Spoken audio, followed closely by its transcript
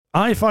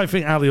If I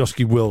think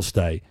Alioski will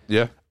stay,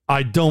 Yeah.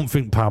 I don't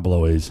think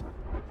Pablo is.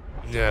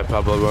 Yeah,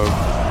 Pablo won't.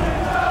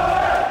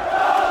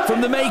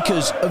 From the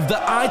makers of the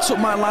I Took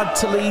My Lad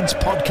to Leeds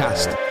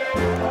podcast.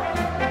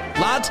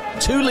 Lad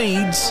to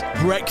Leeds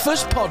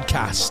Breakfast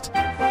Podcast.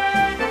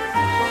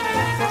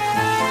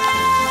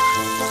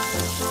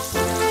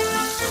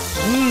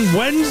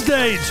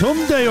 Wednesday, it's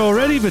Hump Day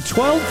already, the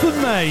 12th of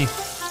May.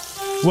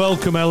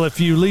 Welcome,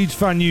 LFU Leeds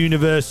Fan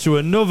Universe, to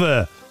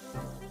another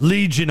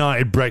Leeds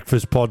United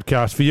Breakfast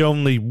Podcast, the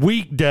only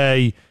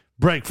weekday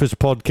breakfast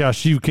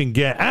podcast you can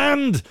get,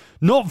 and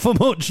not for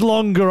much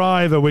longer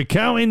either. We're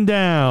counting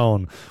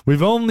down.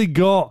 We've only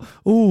got,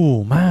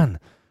 not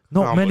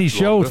How many much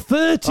shows. longer?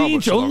 13, How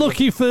much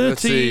unlucky longer?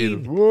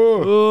 13.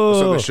 Whoa.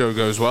 So the show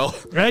goes well.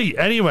 Hey,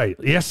 anyway,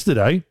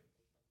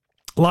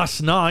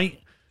 last night,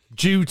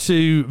 due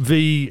to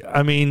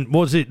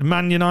was it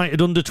Man United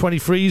under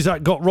 23s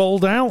that got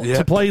rolled out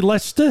to play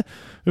Leicester,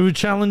 who were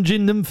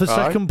challenging them for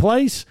second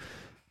place?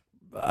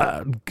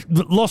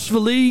 Lost the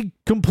league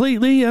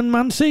completely, and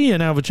Man City are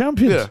now the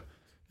champions.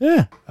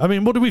 Yeah. I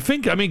mean, what do we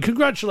think? I mean,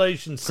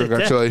 congratulations.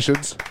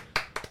 Congratulations.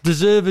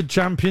 Deserved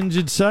champions,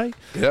 you'd say.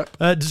 Yeah.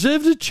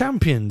 Deserved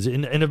champions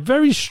in a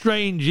very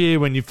strange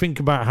year when you think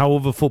about how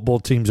other football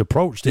teams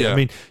approached it. Yeah. I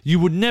mean, you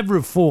would never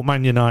have thought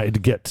Man United to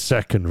get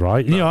second,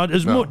 right? No,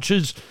 Much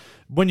as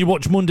when you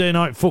watch Monday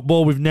Night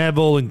Football with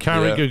Neville and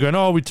Carragher going,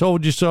 "Oh, we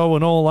told you so,"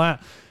 and all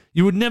that,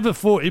 you would never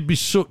thought it'd be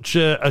such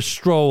a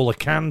stroll, a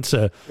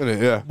canter,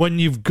 when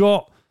you've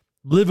got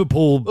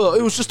Liverpool. Well,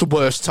 it was just the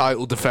worst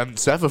title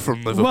defence ever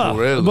from Liverpool,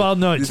 really. Well,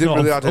 no, it's not.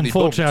 Really had any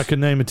Unfortunately, I bumps. can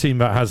name a team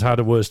that has had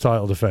a worse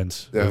title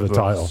defence of a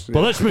title.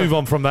 But let's move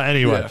on from that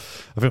anyway. Yeah.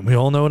 I think we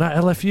all know that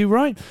LFU,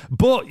 right?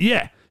 But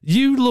yeah,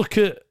 you look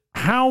at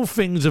how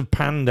things have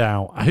panned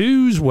out.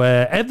 Who's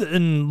where?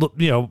 Everton,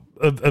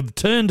 have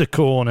turned a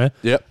corner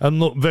and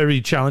look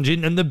very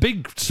challenging. And the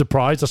big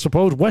surprise, I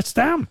suppose, West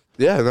Ham.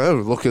 Yeah, no,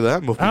 look at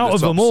them. Up Out in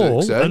of the them top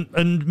all, six, eh?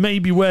 and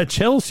maybe where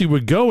Chelsea were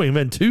going,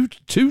 then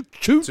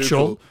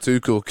Tuchel.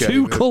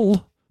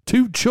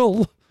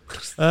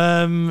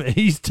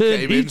 He's turned.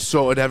 Came in,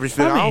 sorted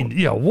everything out. I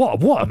mean,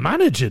 what a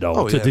manager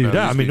though to do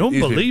that. I mean, he's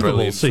been unbelievable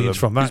brilliant scenes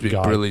from that He's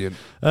been guy. Brilliant.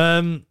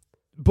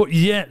 But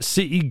yet,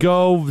 City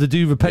go, they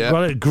do the Pep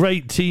Guardiola,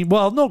 great team.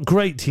 Well, not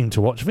great team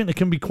to watch. I think they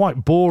can be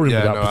quite boring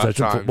with that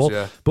possession football.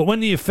 Yeah. But when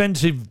the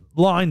offensive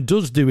line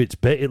does do its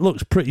bit, it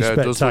looks pretty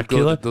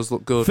spectacular. It does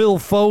look good. Phil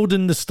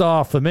Foden, the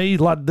star for me,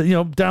 lad,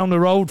 down the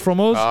road from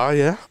us.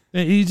 Yeah.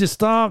 He's a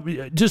star.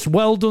 Just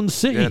well done,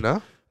 City. Yeah,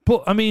 no.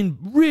 But, I mean,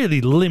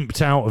 really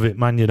limped out of it,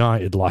 Man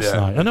United, last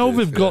night. I know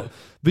we've got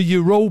the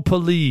Europa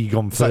League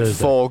on Thursday. Like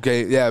 4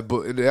 games,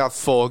 but they have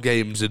 4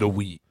 games in a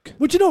week.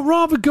 Would you not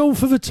rather go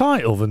for the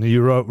title than the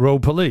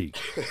Europa League?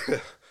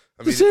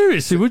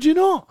 Seriously, would you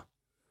not?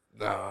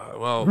 No,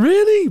 well...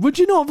 Really? Would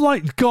you not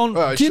have,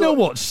 gone... do you know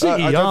what?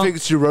 City I don't think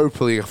it's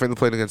Europa League. I think they're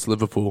playing against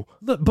Liverpool.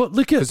 But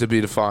look at... Because it'd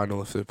be the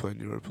final if they're playing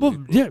Europa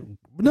League. Yeah.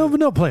 No, we're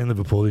not playing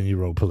Liverpool in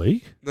Europa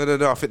League. No.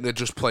 I think they're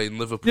just playing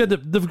Liverpool. Yeah,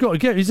 they've got to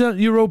get... Is that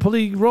Europa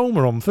League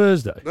Roma on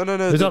Thursday? No.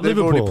 Is that they've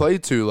Liverpool? already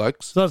played 2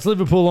 legs. So that's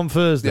Liverpool on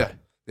Thursday?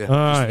 Yeah. All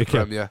right, okay.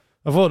 Prem, yeah.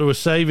 I thought they were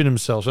saving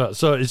themselves.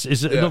 So it's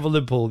another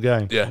Liverpool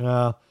game.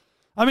 Yeah.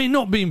 I mean,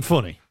 not being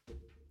funny.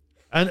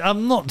 And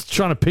I'm not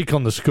trying to pick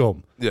on the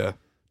scum. Yeah.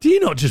 Do you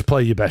not just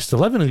play your best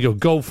 11 and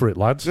go for it,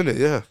 lads? Isn't it?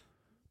 Yeah.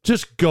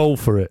 Just go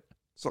for it.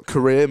 It's not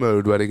career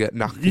mode where they get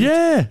knackered.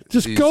 Yeah,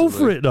 just go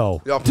for it,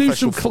 though. Yeah,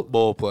 professional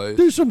football players.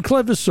 Do some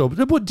clever subs.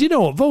 But do you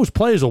know what? Those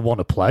players will want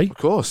to play. Of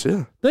course,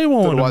 yeah. They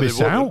won't want Don't know to why miss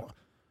they wouldn't. out.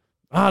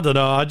 I don't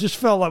know. I just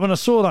felt like when I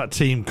saw that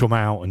team come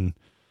out and,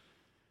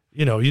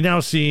 you're now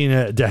seeing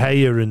De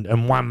Gea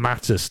and Juan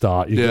Mata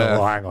start. You go,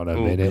 oh, hang on a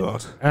minute.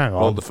 God. Hang on.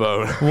 Hold the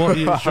phone. What are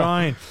you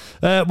trying?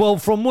 Well,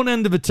 from one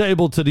end of the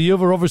table to the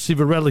other, obviously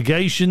the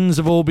relegations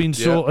have all been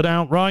sorted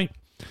out, right?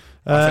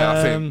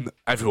 I think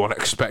everyone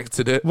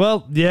expected it.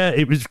 Well, yeah,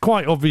 it was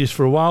quite obvious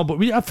for a while,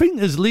 but I think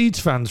as Leeds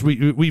fans,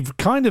 we've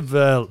kind of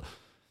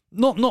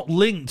not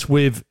linked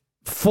with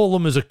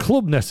Fulham as a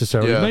club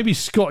necessarily. Yeah. Maybe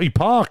Scotty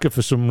Parker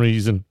for some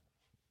reason.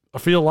 I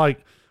feel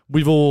like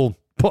we've all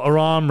put our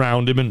arm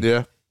round him,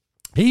 and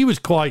he was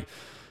quite.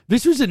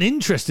 This was an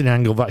interesting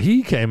angle that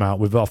he came out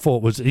with. I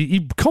thought was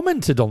he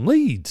commented on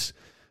Leeds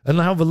and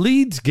how the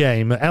Leeds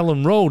game at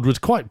Ellen Road was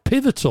quite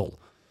pivotal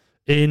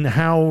in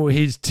how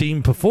his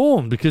team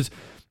performed, because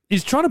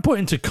he's trying to put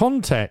into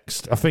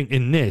context, I think,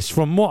 in this,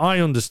 from what I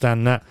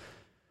understand, that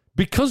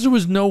because there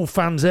was no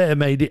fans there, it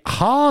made it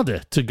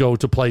harder to go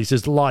to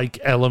places like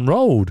Ellen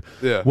Road,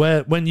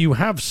 where when you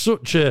have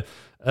such a,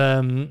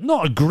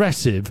 not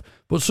aggressive,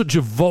 but such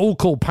a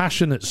vocal,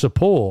 passionate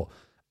support,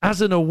 as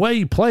an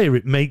away player,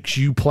 it makes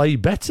you play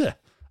better.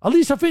 At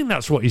least I think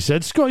that's what he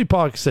said. Scotty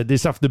Parker said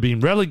this after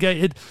being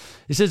relegated.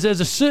 He says there's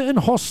a certain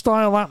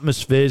hostile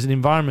atmospheres and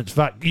environments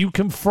that you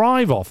can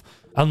thrive off.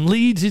 And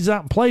Leeds is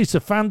that place. The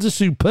fans are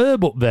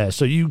superb up there.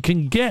 So you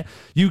can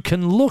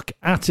look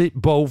at it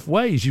both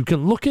ways. You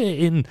can look at it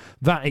in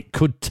that it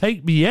could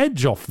take the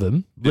edge off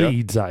them,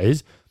 Leeds that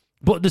is,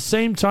 But at the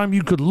same time,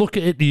 you could look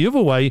at it the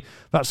other way,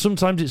 that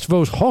sometimes it's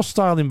those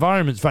hostile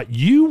environments that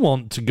you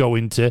want to go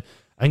into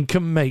and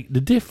can make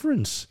the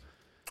difference.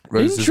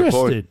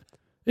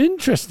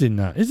 Interesting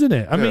that, isn't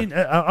it? I mean,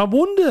 I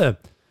wonder...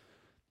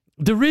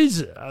 There is,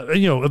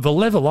 the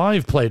level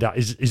I've played at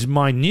is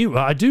minute.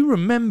 I do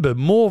remember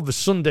more of the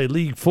Sunday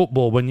league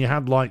football when you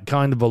had like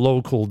kind of a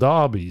local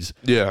derbies.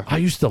 Yeah. I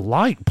used to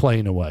like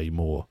playing away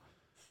more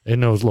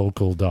in those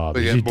local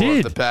derbies. You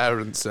did. The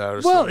parents there.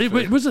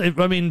 It wasn't.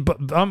 I mean,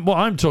 but what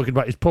I'm talking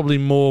about is probably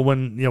more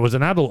when as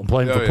an adult and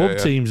playing for pub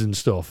teams and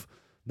stuff.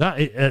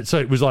 So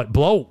it was like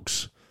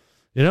blokes.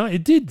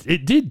 It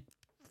did.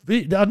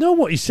 I know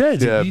what he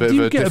said. Yeah, you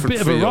do get a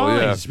bit of a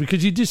rise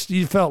because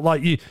you felt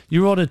like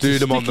you wanted to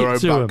stick on their own it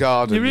to back him.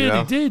 garden. You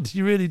really did.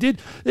 You really did.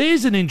 It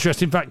is an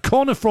interesting fact.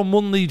 Connor from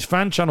One Leeds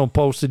fan channel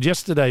posted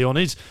yesterday on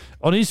his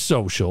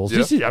socials.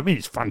 Yep.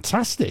 It's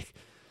fantastic.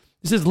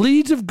 He says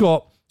Leeds have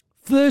got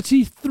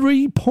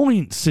 33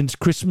 points since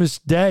Christmas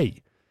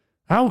Day.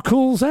 How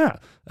cool is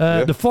that?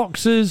 The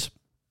Foxes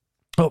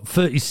up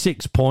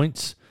 36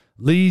 points.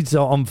 Leeds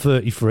are on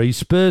 33,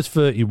 Spurs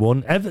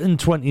 31, Everton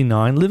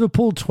 29,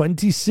 Liverpool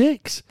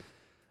 26.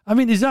 I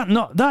mean,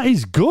 that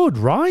is good,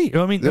 right?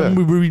 I mean,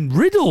 we've been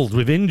riddled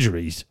with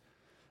injuries.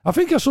 I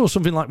think I saw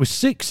something like with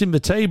 6 in the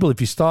table if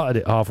you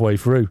started it halfway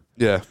through.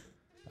 Yeah.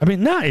 I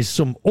mean, that is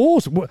some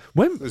awesome...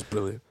 That's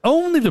brilliant.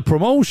 Only the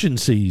promotion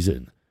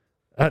season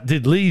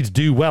did Leeds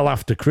do well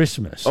after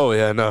Christmas. Oh,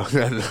 yeah, no.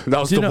 That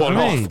was the one-off.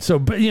 I mean? So,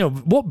 but,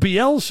 what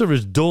Bielsa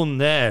has done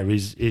there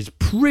is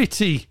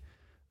pretty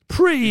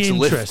interesting.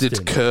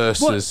 Lifted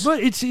curses. But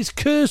it's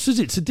curses.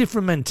 It's a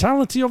different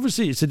mentality,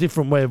 obviously. It's a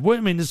different way of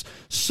working. I mean, there's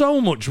so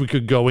much we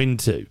could go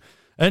into.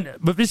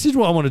 But this is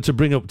what I wanted to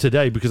bring up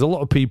today because a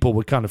lot of people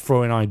were kind of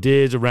throwing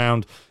ideas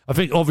around. I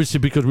think, obviously,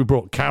 because we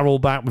brought Carroll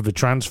back with the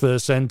transfer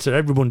centre,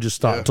 everyone just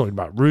started talking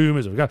about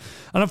rumours. And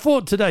I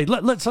thought today,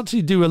 let's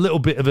actually do a little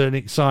bit of an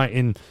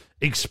exciting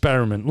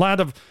experiment.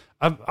 Lad,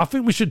 I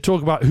think we should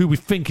talk about who we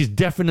think is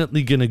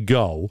definitely going to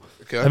go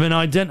and then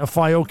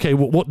identify,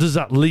 what does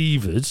that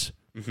leave us?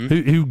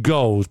 Who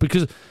goes?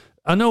 Because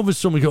I know there's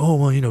someone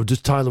go,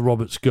 does Tyler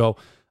Roberts go?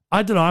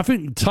 I don't know. I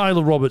think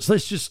Tyler Roberts,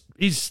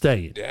 he's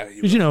staying. Yeah,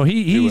 because,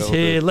 he's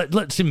here.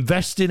 Let's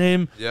invest in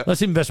him. Yeah.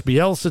 Let's invest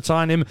Bielsa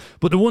time in him.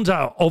 But the ones that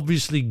are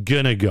obviously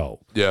going to go.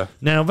 Yeah.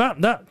 Now,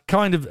 that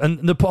kind of, and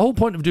the whole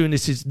point of doing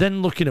this is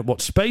then looking at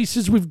what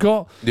spaces we've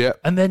got. Yeah.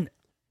 And then,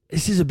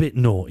 this is a bit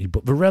naughty,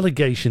 but the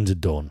relegations are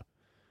done.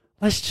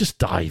 Let's just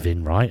dive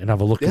in, right, and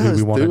have a look at who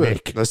we want to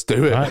nick. Let's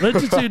do it. Right?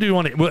 Let's just see who we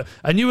want it.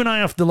 And you and I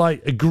have to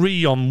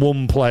agree on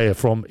one player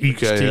from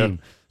each team.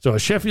 Yeah. So a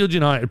Sheffield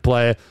United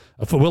player.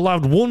 We'll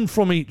have one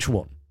from each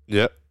one.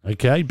 Yeah.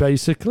 Okay,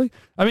 basically.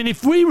 I mean,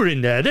 if we were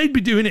in there, they'd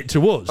be doing it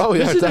to us. Oh,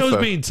 yeah, this is us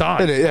being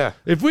tied. Yeah.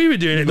 If we were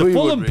doing it, the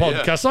Fulham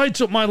podcast, I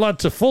took my lad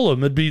to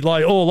Fulham, they'd be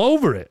all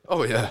over it.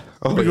 Oh, yeah.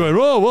 They'd be going,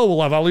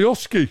 we'll have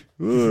Alioski.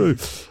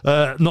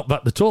 Not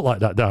that they talk like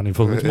that down in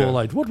Fulham. It's more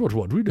like, what?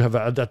 We'd have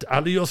that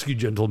Alioski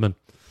gentleman.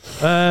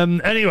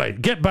 Anyway,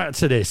 get back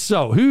to this.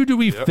 So, who do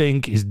we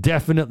think is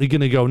definitely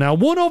going to go? Now,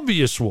 one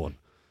obvious one,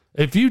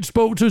 if you'd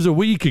spoke to us a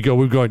week ago,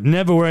 we're going,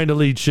 never wearing a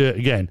Leeds shirt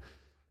again,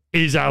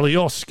 is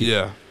Alioski.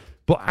 Yeah.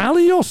 But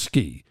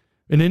Alioski,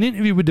 in an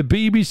interview with the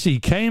BBC,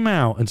 came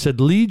out and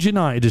said, Leeds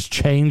United has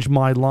changed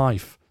my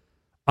life.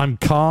 I'm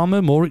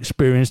calmer, more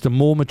experienced, and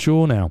more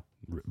mature now.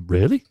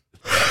 Really?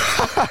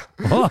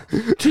 Oh,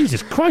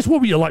 Jesus Christ, what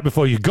were you like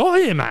before you got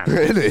here, man?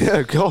 Really?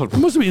 Yeah, God. You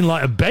must have been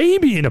like a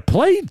baby in a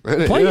play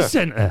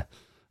centre.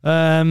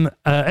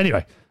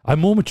 Anyway, I'm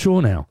more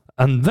mature now,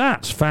 and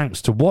that's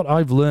thanks to what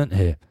I've learnt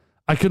here.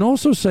 I can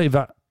also say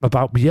that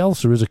about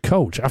Bielsa as a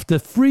coach. After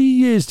 3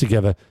 years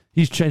together,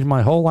 he's changed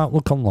my whole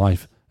outlook on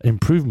life and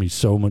improved me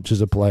so much as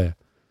a player.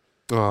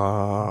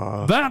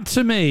 That,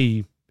 to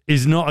me,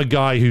 is not a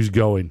guy who's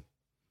going.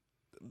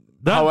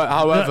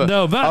 However,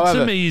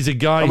 to me is a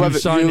guy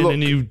who's signing a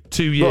new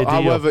 2-year deal.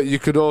 However, you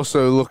could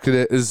also look at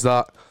it as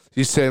that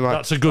he's saying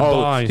that's a good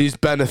buy. He's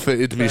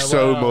benefited me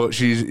so much.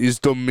 He's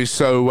done me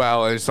so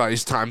well, and it's like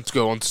it's time to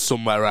go on to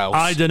somewhere else.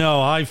 I don't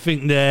know. I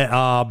think there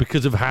are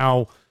because of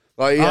how.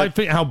 I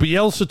think how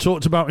Bielsa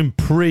talked about in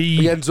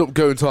he ends up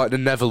going to the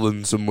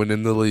Netherlands and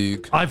winning the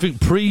league. I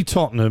think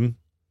pre-Tottenham,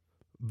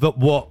 that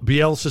what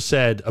Bielsa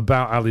said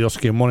about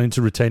Alioski and wanting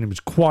to retain him was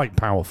quite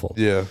powerful.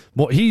 Yeah.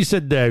 What he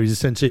said there is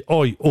essentially,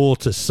 you ought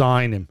to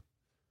sign him.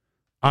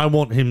 I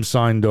want him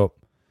signed up.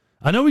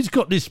 I know he's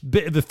got this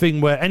bit of a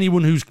thing where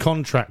anyone who's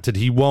contracted,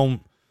 he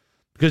won't,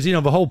 because,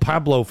 the whole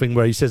Pablo thing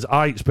where he says,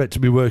 I expect to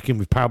be working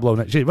with Pablo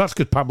next year. That's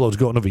because Pablo's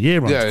got another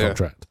year on his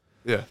contract.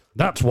 Yeah.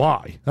 That's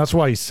why. That's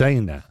why he's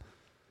saying that.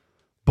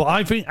 But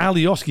I think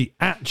Alioski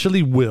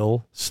actually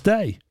will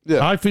stay.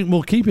 Yeah. I think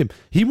we'll keep him.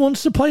 He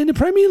wants to play in the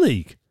Premier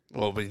League.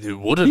 Well, but who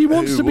wouldn't? He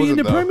wants to be in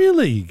the Premier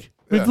League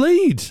with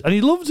Leeds, and he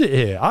loves it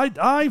here.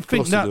 I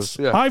think that's...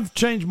 I've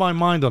changed my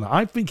mind on it.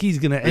 I think he's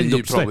going to end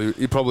up staying.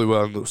 He probably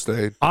will end up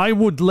staying. I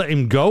would let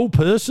him go,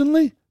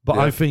 personally, but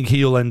I think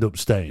he'll end up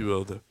staying. He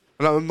will do.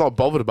 And I'm not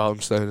bothered about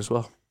him staying as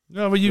well.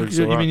 No, but you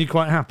mean you're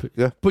quite happy?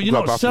 Yeah. But you're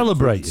not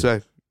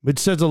celebrating. It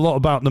says a lot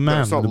about the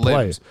man, it's not the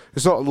limbs. player.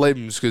 It's not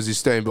limbs because he's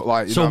staying, but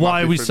like. So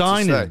why are we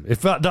signing him?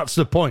 If that's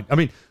the point. I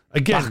mean,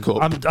 again,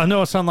 I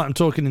know I sound like I'm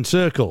talking in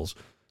circles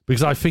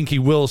because I think he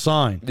will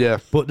sign. Yeah.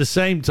 But at the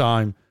same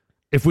time,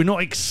 if we're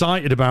not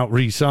excited about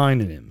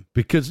re-signing him,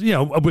 because,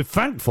 we're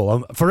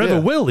thankful,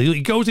 forever will.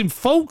 He goes in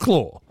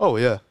folklore. Oh,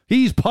 yeah.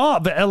 He's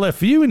part of the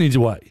LFU in his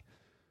way.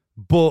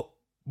 But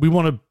we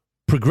want to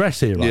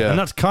progress here, right? Yeah. And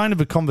that's kind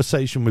of a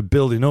conversation we're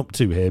building up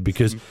to here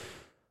because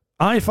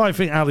if I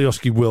think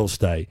Alioski will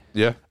stay,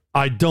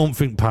 I don't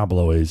think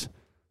Pablo is.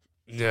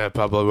 Yeah,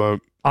 Pablo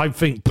won't. I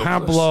think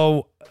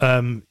Pablo,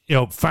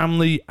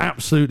 family,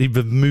 absolutely,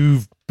 they've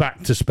moved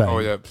back to Spain. Oh,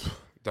 yeah,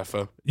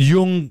 defo.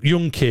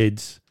 Young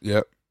kids.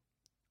 Yeah.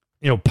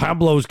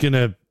 Pablo's going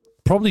to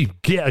probably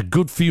get a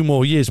good few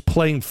more years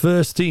playing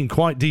first team,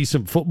 quite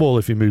decent football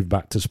if he moved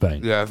back to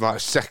Spain. Yeah, like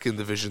second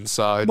division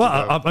side.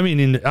 Well, I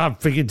mean, I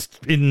think it's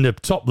in the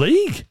top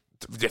league.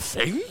 You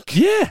think?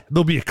 Yeah,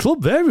 there'll be a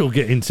club there he'll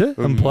get into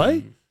and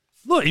play.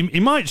 Look, he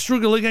might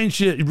struggle against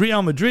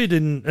Real Madrid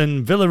and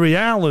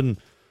Villarreal and,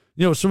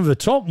 some of the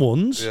top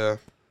ones. Yeah.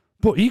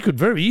 But he could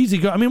very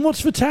easily go. I mean,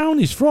 what's the town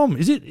he's from?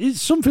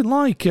 It's something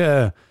like,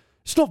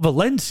 it's not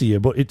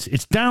Valencia, but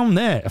it's down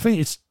there. I think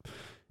it's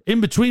in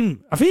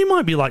between. I think he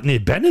might be like near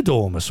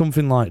Benidorm or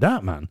something like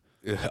that, man.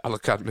 Yeah,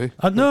 Alicante.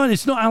 No,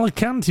 it's not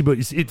Alicante, but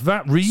it's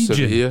that region.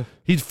 Sevilla.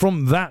 He's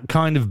from that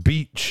kind of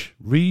beach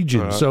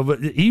region, right. So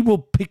he will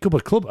pick up a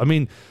club. I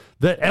mean,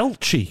 the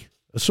Elche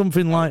or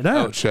something like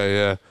that.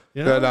 Elche,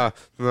 yeah.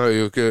 No,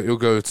 you'll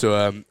go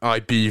to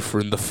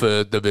Ibiza in the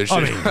third division.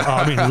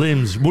 I mean,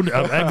 Limbs,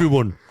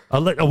 everyone.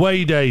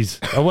 Away days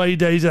at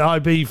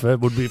Ibiza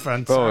would be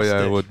fantastic. Oh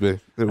yeah, it would be.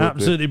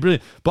 Absolutely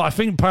brilliant. But I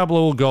think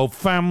Pablo will go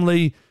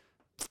family,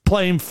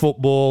 playing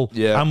football,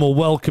 and we'll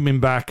welcome him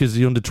back as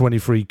the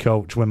under-23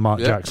 coach when Mark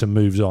Jackson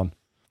moves on.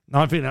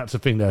 I think that's the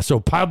thing there. So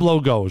Pablo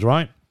goes,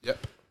 right?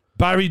 Yep.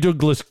 Barry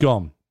Douglas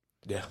gone.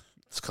 Yeah,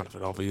 it's kind of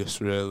an obvious,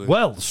 really.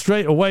 Well,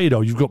 straight away,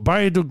 though, you've got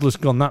Barry Douglas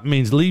gone. That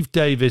means Leif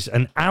Davis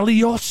and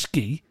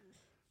Alioski,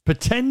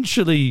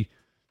 potentially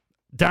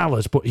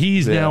Dallas, but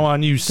he's now our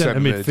new centre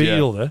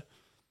midfielder. Yeah.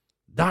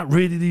 That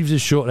really leaves us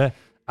short there.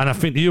 And I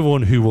think the other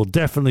one who will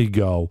definitely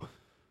go,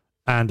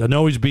 and I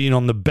know he's been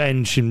on the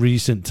bench in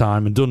recent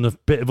time and done a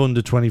bit of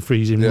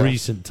under-23s in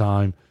recent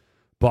time,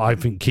 but I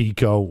think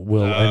Kiko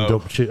will end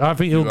up... I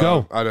think he'll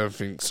go. I don't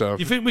think so.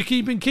 You think we're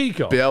keeping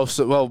Kiko?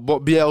 Bielsa, well,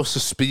 what Bielsa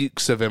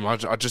speaks of him, I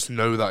just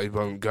know that he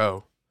won't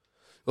go.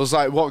 It was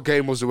like, what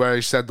game was it where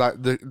he said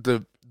that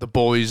the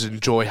boys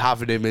enjoy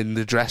having him in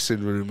the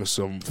dressing room or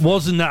something?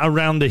 Wasn't that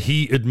around the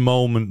heated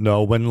moment,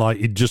 though, when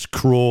it just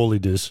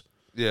crawled us?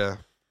 Yeah.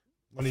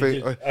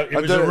 It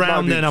was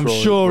around then. I'm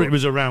sure it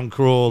was around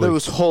Crawley. It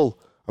was Hull.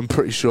 I'm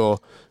pretty sure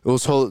it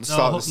was Hull at the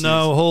start of the season.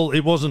 No, Hull.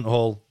 It wasn't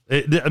Hull.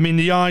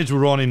 The eyes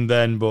were on him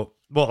then, but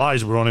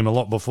eyes were on him a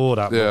lot before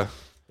that. Yeah.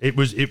 It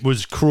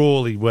was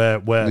Crawley where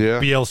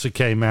Bielsa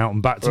came out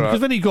and backed him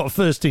because then he got a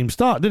first team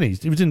start, didn't he?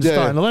 He was in the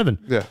starting 11.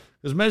 Yeah.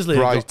 Because Meslier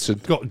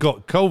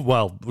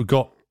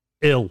got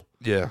ill.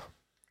 Yeah.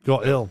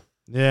 Got ill.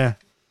 Yeah.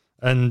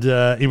 And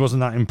he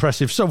wasn't that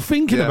impressive. So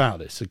thinking about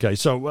this, okay.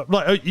 So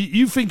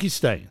you think he's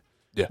staying?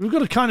 Yeah. We've got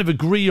to kind of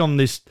agree on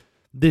this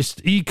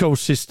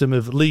ecosystem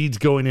of Leeds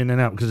going in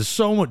and out because there's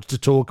so much to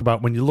talk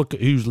about when you look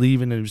at who's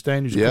leaving and who's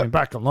staying, who's coming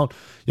back on loan.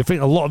 You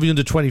think a lot of the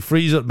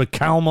under-23s at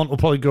McCalmont will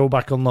probably go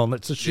back on loan.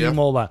 Let's assume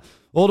all that.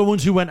 All the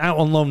ones who went out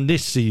on loan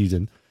this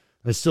season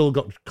and still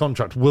got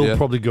contract will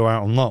probably go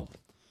out on loan.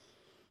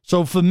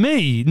 So for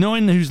me,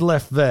 knowing who's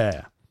left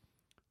there,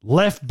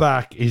 left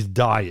back is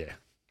Dyer.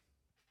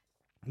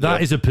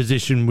 That is a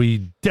position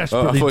we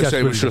desperately... I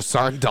thought we should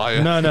sign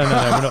Dyer. No,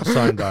 we're not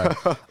signing Dyer.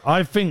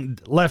 I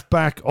think left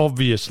back,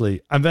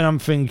 obviously. And then I'm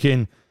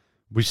thinking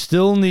we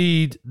still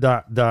need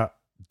that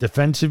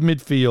defensive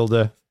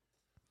midfielder.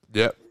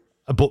 Yep.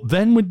 But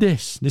then with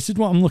this is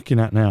what I'm looking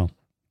at now.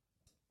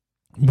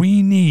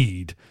 We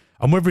need,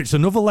 and whether it's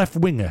another left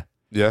winger,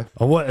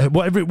 or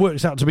whatever it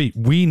works out to be,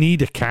 we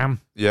need a cam.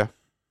 Yeah.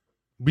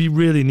 We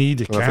really need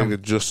a cam. I think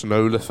it's just an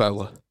older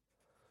fella.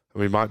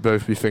 We might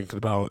both be thinking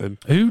about him.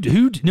 Who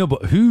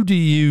do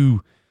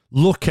you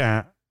look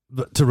at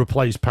to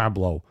replace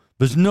Pablo?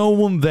 There's no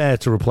one there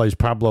to replace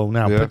Pablo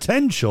now. Yeah.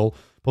 Potential,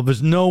 but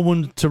there's no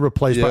one to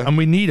replace Pablo. And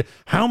we need...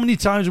 How many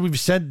times have we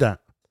said that?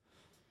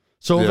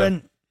 So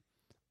then,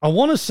 I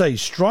want to say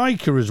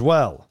striker as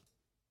well.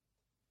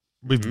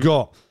 We've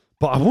got...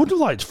 But I would have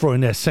liked to throw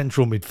in their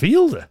central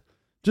midfielder.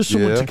 Just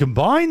someone to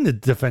combine the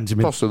defensive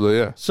midfielder. Possibly,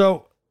 yeah.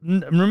 So,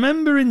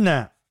 remembering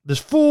that, there's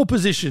 4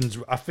 positions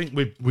I think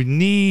we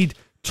need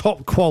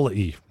top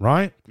quality,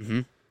 right?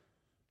 Mm-hmm.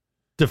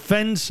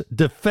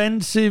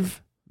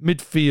 Defensive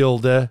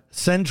midfielder,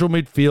 central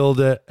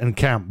midfielder, and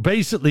camp.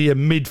 Basically a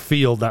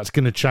midfield that's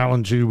going to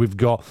challenge who we've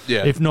got,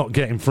 if not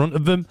get in front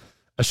of them.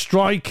 A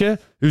striker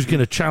who's going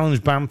to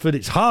challenge Bamford.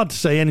 It's hard to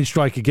say any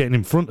striker getting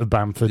in front of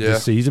Bamford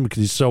this season because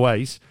he's so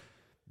ace.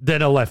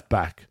 Then a left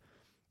back.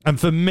 And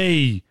for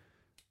me,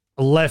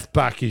 a left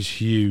back is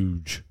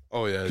huge.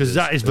 Oh, yeah. Because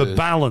that is the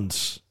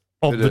balance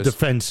of the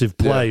defensive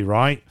play,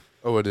 right?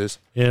 Oh, it is.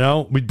 You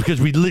know,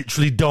 because we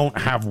literally don't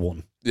have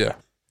one. Yeah.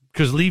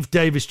 Because Leif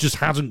Davis just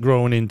hasn't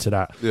grown into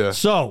that. Yeah.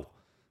 So,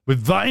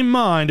 with that in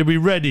mind, are we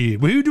ready?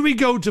 Who do we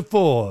go to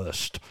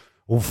first?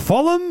 Well,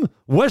 Fulham,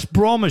 West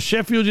Brom, or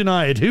Sheffield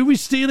United? Who are we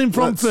stealing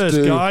from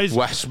first, guys?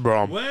 West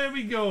Brom. Where are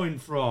we going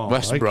from?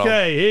 West Brom.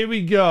 Okay, here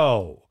we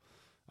go.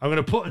 I'm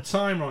going to put a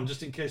timer on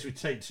just in case we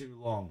take too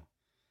long.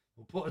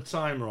 We'll put a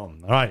timer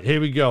on. All right,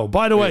 here we go.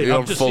 By the way, you're I've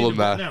on just Fulham seen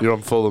there. You're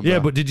on Fulham. Yeah,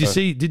 there. but did you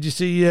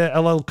see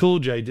LL Cool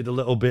J did a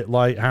little bit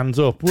like hands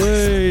up,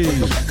 way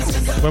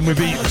when we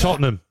beat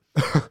Tottenham.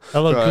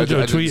 LL Cool J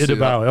tweeted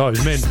about it. Oh,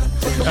 it's mint.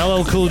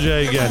 LL Cool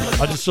J again.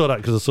 I just saw that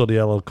because I saw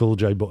the LL Cool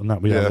J button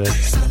that we had there.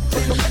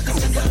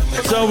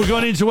 So we're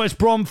going into West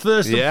Brom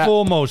first and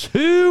foremost.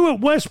 Who at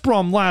West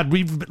Brom, lad?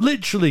 We've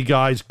literally,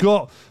 guys,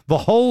 got the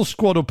whole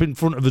squad up in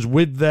front of us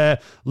with their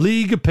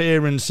league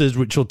appearances,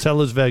 which will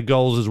tell us their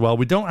goals as well.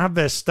 We don't have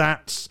their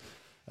stats,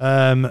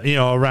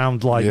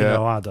 around like,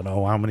 I don't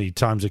know how many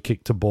times they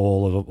kicked a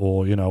ball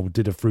or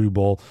did a through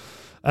ball.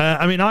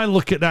 I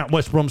look at that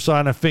West Brom side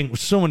and I think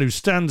someone who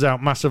stands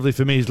out massively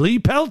for me is Lee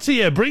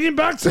Peltier. Bring him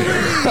back to me.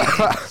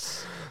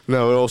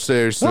 No, in all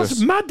seriousness.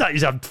 That's mad that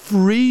he's had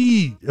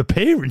 3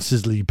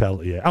 appearances, Lee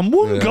Peltier, and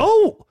 1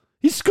 goal.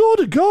 He scored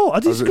a goal.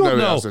 Has he scored?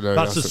 No,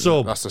 that's a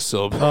sub. That's a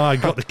sub. Oh, I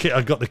got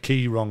the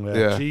key wrong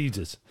there. Yeah.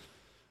 Jesus.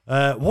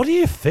 What do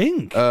you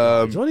think?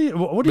 What do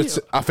you?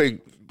 I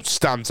think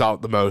stands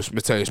out the most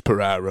Matheus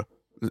Pereira,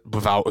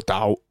 without a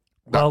doubt.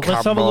 Well,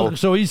 let's have a look.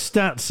 So his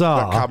stats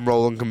are... That cam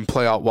roll and can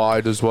play out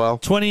wide as well.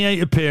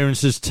 28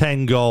 appearances,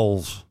 10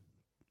 goals.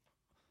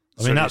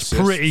 I mean, that's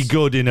pretty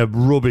good in a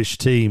rubbish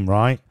team,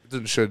 right? It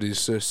doesn't show the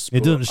assists.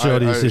 It doesn't show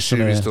the assists.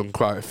 He's done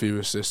quite a few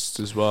assists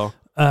as well.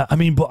 But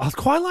I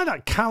quite like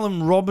that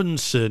Callum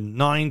Robinson,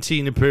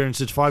 19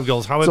 appearances, 5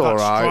 goals. However, that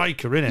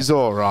striker, innit? He's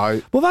all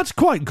right. Well, that's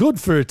quite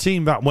good for a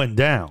team that went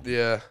down.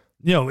 Yeah.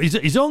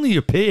 He's only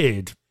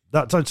appeared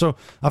that time, so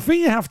I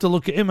think you have to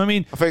look at him. I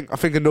mean, I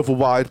think another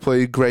wide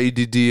player,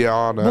 Grady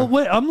Diana. Well,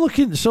 wait, I'm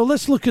looking. So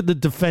let's look at the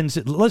defense.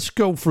 Let's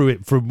go through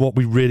it from what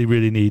we really,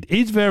 really need.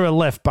 Is there a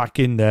left back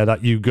in there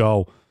that you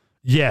go,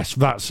 yes,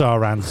 that's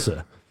our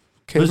answer?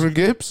 Kieran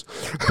Gibbs?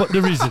 But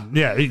there isn't.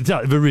 Yeah,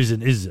 exactly. There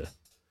isn't, is there?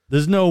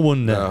 There's no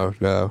one there.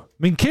 No. I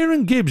mean,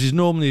 Kieran Gibbs is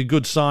normally a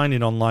good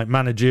signing on like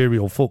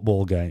managerial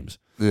football games.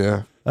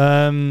 Yeah.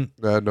 No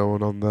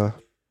one on there.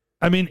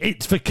 I mean,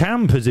 it's for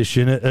cam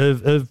position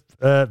of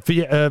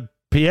Pereira.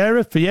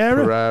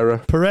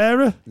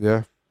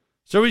 Yeah.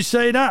 So we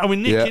say that? Are we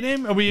nicking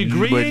him? Are we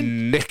agreeing? We're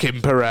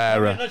nicking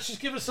Pereira. Right, let's just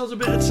give ourselves a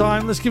bit of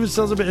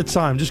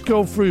time. Just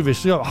go through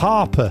this. We got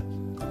Harper.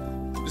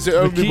 Is it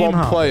only Raheem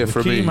one player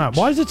from each?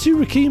 Why is there 2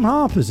 Raheem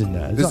Harpers in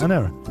there? Is that an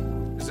error?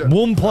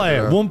 One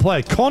player.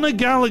 Conor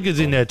Gallagher's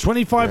in there.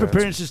 25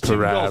 appearances, 2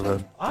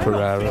 goals. I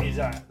don't think he's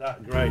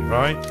that great,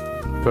 right?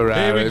 Pereira.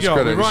 Here we go.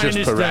 We're writing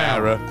this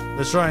Pereira. down.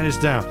 Let's write this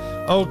down.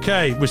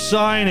 Okay, we're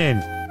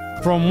signing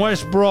from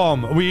West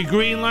Brom. Are we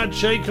agreeing, lad?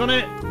 Shake on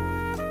it.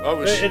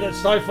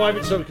 Let's high five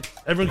it so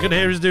everyone can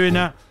hear us doing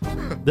that.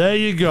 There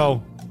you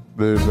go.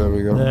 There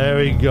we go. There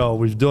we go.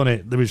 We've done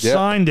it. We've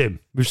signed him.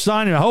 I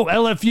hope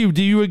LFU,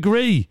 do you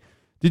agree?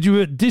 Did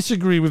you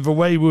disagree with the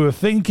way we were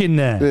thinking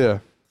there? Yeah.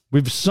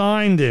 We've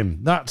signed him.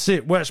 That's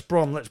it. West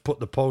Brom. Let's put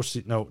the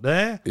post-it note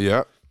there.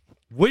 Yeah.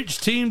 Which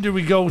team do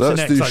we go to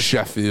next? Let's do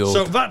Sheffield.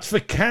 So that's the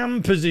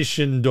cam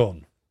position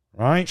done,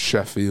 right?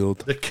 Sheffield.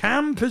 The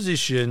cam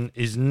position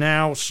is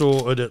now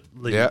sorted at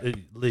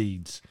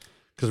Leeds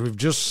because we've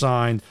just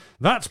signed.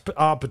 That's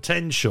our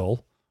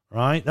potential,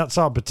 right? That's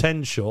our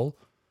potential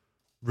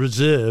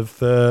reserve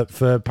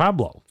for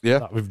Pablo. Yeah.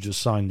 That we've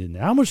just signed in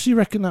there. How much do you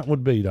reckon that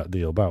would be, that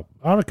deal? About,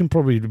 I reckon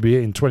probably it'd be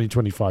in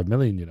 20-25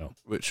 million, you know.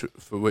 Which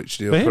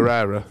deal?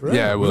 Pereira.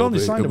 Yeah, it will be.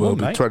 It will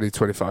be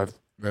 20-25.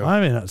 Yeah.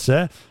 I mean, that's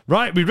it.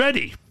 Right, we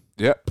ready?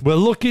 Yep. We're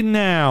looking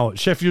now at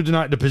Sheffield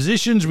United. The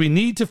positions we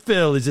need to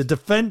fill is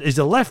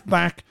a left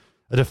back,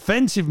 a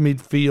defensive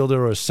midfielder,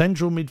 or a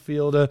central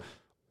midfielder,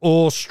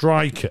 or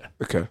striker.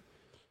 Okay.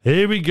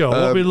 Here we go. What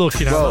are we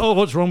looking at?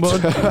 What's wrong, bud?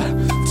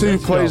 2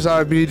 players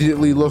I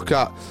immediately look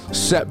at: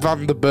 Sepp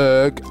van der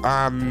Berg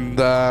and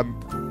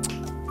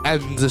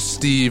Ender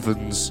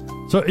Stevens.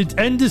 So it's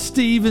Ender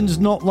Stevens,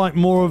 not like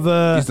more of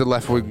a... He's the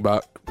left wing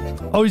back.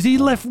 Oh, is he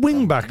left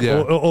wing back?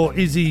 Yeah. Or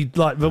is he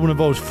like one of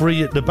those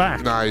 3 at the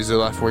back? Nah, he's a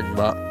left wing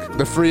back.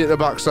 The 3 at the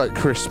back's like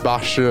Chris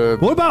Basham.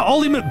 What about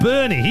Ollie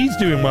McBurney? He's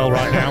doing well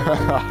right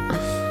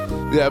now.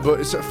 Yeah,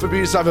 but for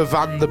me, it's either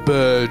Van der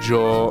Berg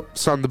or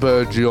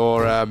Sanderberg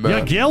or...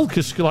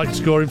 Gielka's like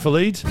scoring for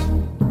Leeds.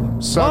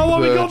 What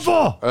are we going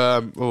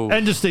for?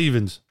 Ender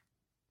Stevens.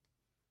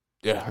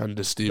 Yeah,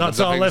 Ender Stevens. That's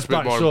our left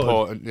back more sorted.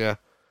 important, yeah.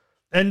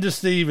 Ender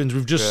Stevens.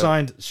 We've just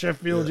signed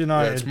Sheffield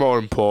United. Yeah, it's more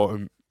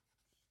important.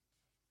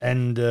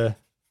 Ender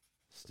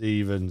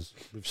Stevens.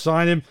 We've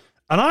signed him.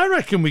 And I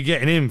reckon we're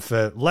getting him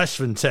for less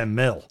than 10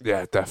 mil.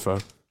 Yeah,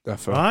 defo.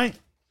 Right?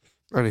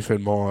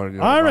 Anything more.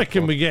 I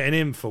reckon we're getting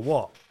him for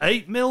what?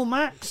 8 mil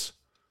max?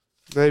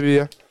 Maybe,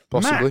 yeah.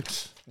 Possibly.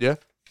 Max? Yeah.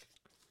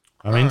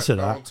 I'm into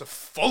that. On to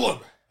Fulham.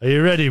 Are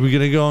you ready? We're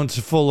going to go on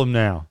to Fulham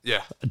now.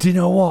 Yeah. Do you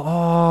know what?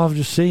 Oh, I've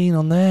just seen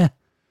on there.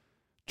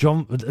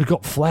 John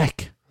got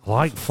Fleck. I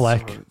like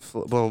Fleck.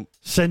 Well,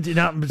 sent it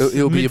out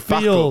he'll be a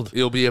midfield. backup.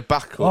 He'll be a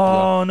backup.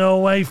 Oh, no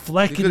way.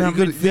 Fleck in that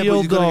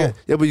midfield,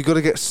 though. But you've got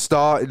to get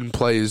starting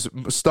players.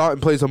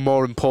 Starting players are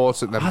more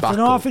important than backups. I don't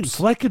know. I think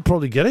Fleck could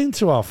probably get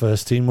into our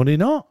first team, would he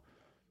not?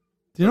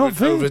 Do you not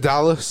think? Over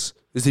Dallas?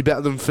 Is he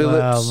better than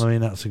Phillips? Well, I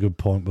mean, that's a good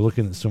point. We're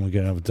looking at someone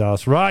getting over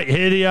Dallas. Right,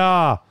 here they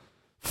are.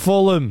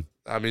 Fulham.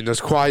 I mean, there's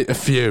quite a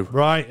few.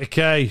 Right,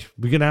 okay.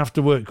 We're going to have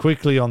to work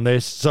quickly on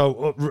this.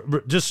 So,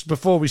 just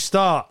before we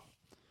start,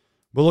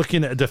 we're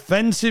looking at a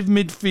defensive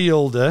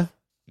midfielder.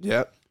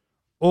 Yep.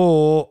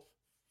 Or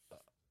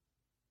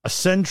a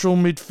central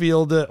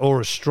midfielder or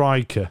a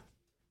striker.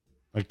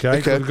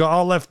 Okay. So we've got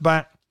our left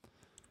back.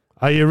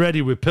 Are you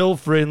ready? We're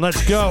pilfering.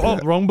 Let's go. Oh,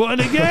 wrong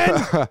button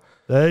again.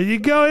 There you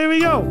go. Here we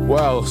go.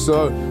 Well,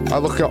 so I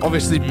look at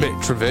obviously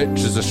Mitrovic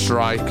as a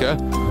striker.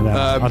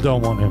 No, I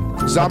don't want him.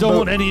 I don't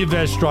want any of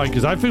their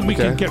strikers. I think we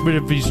can get rid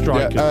of these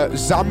strikers. Yeah,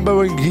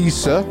 Zambo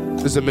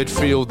Anguissa as a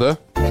midfielder.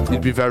 He'd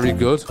be very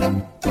good.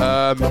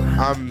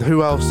 And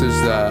who else is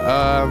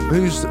there?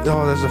 There's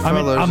a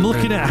fellow. I'm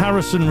looking at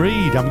Harrison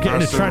Reed. I'm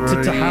getting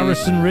attracted to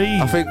Harrison Reed.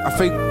 I think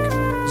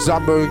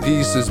Zambo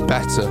Anguissa's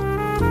better.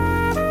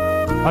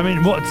 I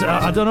mean, what?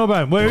 I don't know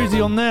about him. Where is he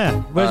on there?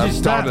 Where's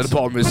his stats? Down at the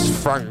bottom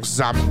is Frank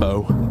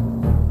Zambo.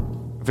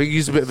 I think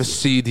he's a bit of a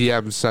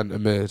CDM centre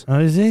mid. Oh,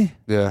 is he?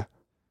 Yeah.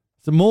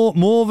 So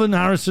more than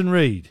Harrison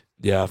Reed.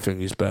 Yeah, I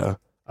think he's better.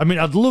 I mean,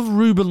 I'd love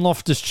Ruben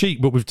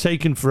Loftus-Cheek, but we've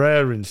taken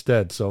Ferreira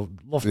instead. So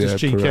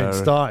Loftus-Cheek ain't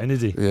starting,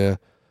 is he? Yeah.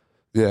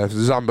 Yeah,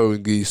 Zambo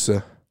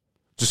Anguissa.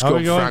 Just go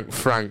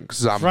Frank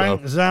Zambo.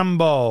 Frank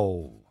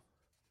Zambo.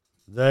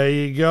 There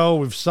you go.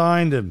 We've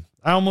signed him.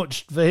 How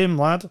much for him,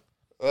 lad?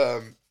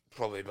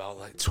 Probably about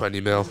like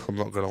 20 mil. I'm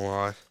not gonna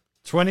lie.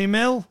 20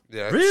 mil?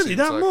 Yeah. Really,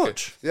 that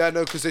much? Yeah,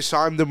 no, because they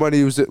signed him when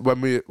he was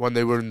when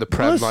they were in the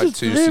Prem 2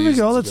 seasons. Here we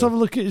go. Let's have a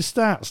look at his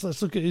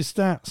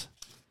stats.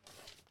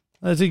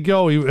 There's he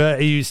go.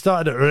 He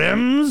started at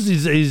Reims.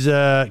 He's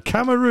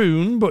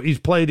Cameroon, but he's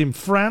played in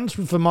France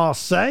for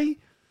Marseille.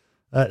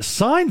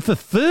 Signed for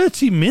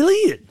 30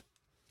 million.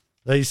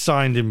 They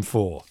signed him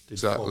for.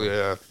 Exactly.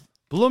 Yeah.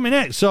 Blooming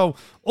heck. So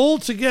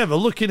altogether,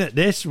 looking at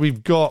this,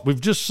 we've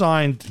just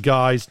signed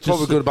guys.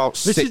 Probably good about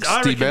 60 I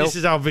reckon mil. This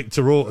is how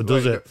Victor Orta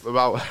does it.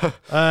 About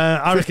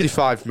I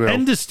 55 mil.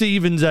 Ender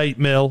Stevens 8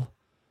 mil.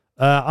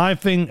 I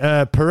think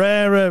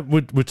Pereira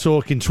we're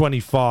talking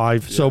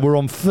 25. So we're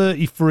on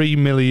 33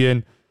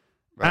 million.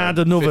 Add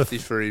another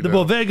 53 mil.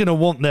 Well, they're going to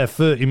want their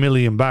 30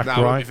 million back,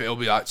 right? It'll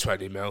be like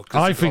 20 mil.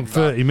 I think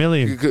 30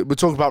 million. We're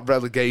talking about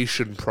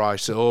relegation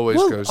price. It always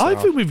goes down.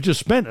 I think we've just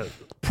spent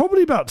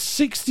probably about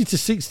 60 to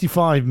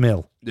 65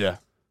 mil. Yeah.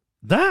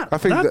 I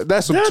think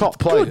there's some top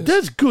players. Good.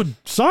 There's good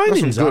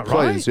signings, there's some good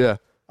players, right? Yeah.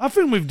 I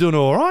think we've done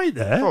all right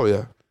there. Oh,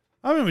 yeah.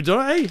 I think we've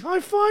done it. Hey, high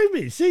five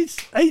me. See,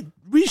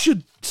 we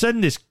should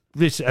send this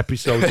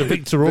episode to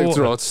Victor Orta.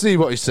 Victor Orta, see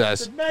what he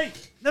says.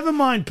 Mate, never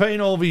mind paying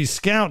all these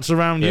scouts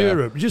around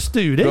Europe. Just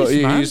do this,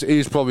 man.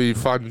 He's probably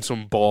finding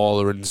some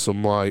baller in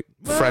some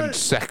French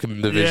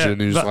second division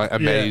who's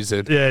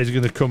amazing. Yeah, he's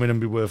going to come in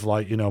and be worth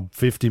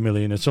 50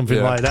 million or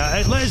something like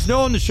that. Hey, let us know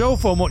on the show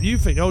phone what you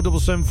think.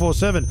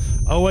 07747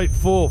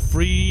 084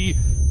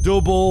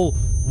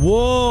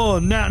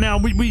 311. Now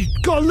we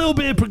got a little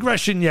bit of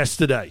progression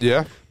yesterday.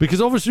 Yeah.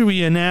 Because obviously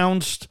we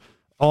announced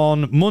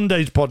on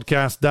Monday's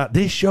podcast that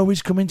this show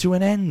is coming to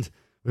an end.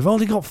 We've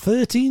only got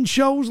 13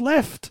 shows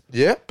left.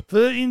 Yep.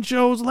 13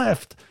 shows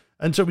left.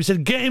 And so we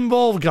said, get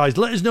involved, guys.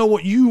 Let us know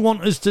what you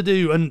want us to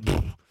do.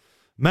 And,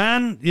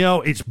 man,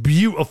 it's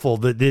beautiful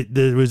that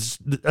there was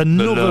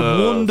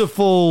another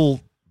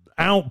wonderful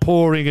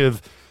outpouring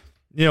of,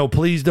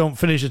 please don't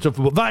finish it up.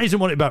 But that isn't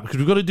what it's about, because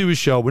we've got to do a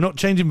show. We're not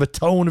changing the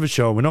tone of a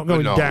show. We're not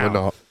going down.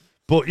 We're not.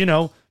 But,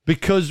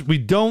 because we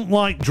don't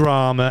like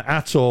drama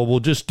at all,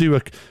 we'll just do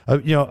a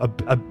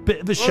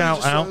bit of a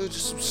shout out.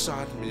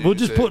 We'll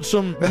just put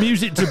some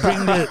music to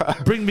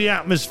bring the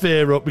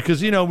atmosphere up,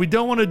 because we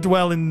don't want to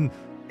dwell in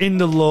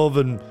the love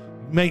and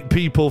make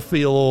people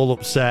feel all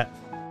upset.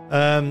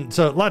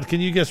 So, lad,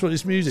 can you guess what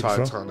this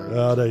music's from?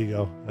 Oh, there you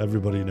go.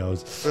 Everybody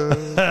knows.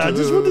 I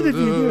just wondered if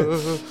you knew.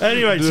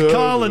 Anyway, it's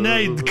Carl and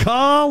Nate.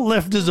 Carl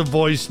left us a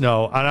voice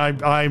note,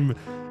 and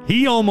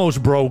he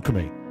almost broke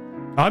me.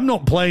 I'm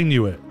not playing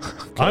you it.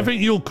 Okay. I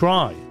think you'll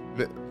cry.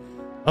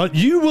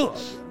 You will.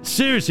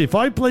 Seriously, if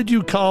I played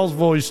you Carl's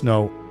voice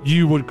note,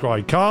 you would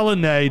cry. Carl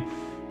and Nade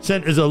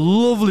sent us a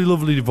lovely,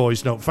 lovely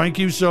voice note. Thank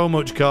you so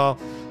much, Carl.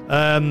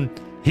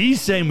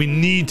 He's saying we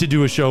need to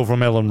do a show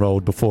from Ellen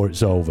Road before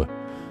it's over.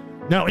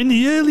 Now, in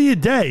the earlier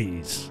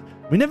days,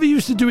 we never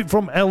used to do it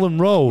from Ellen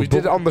Road. We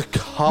did it on the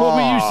car. What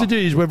we used to do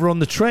is, whether on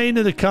the train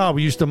or the car,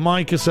 we used to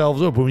mic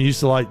ourselves up and we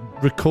used to,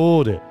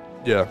 record it.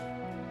 Yeah.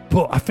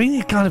 But I think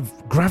it kind of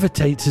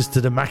gravitates us to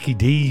the Mackie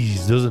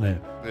D's, doesn't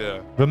it? Yeah.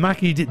 The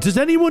Mackie D. Does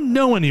anyone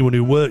know anyone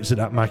who works at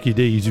that Mackie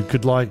D's who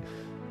could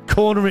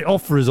corner it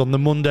off for us on the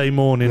Monday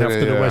morning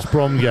after the West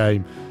Brom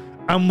game,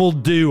 and we'll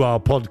do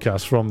our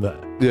podcast from there?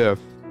 Yeah.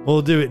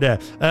 We'll do it there.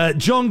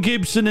 John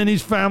Gibson and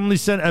his family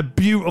sent a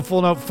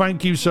beautiful note.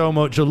 Thank you so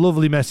much. A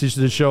lovely message to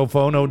the show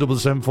phone,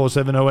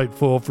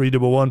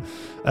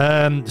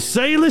 07747084311.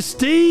 Sailor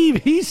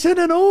Steve, he sent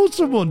an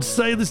awesome one.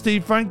 Sailor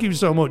Steve, thank you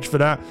so much for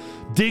that.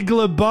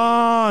 Diggler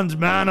Barnes,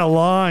 man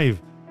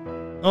alive.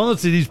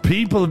 Honestly, these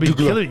people have been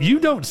killing it. You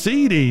don't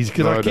see these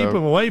because I keep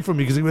them away from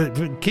you because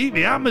it keep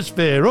the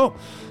atmosphere up.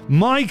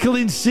 Michael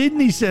in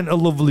Sydney sent a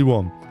lovely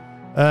one.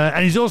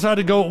 And he's also had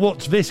to go at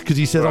What's This because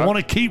he said, I want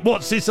to keep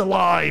What's This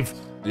alive.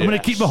 I'm going to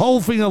keep the whole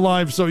thing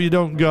alive so you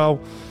don't go.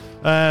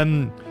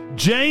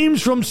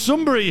 James from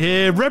Sunbury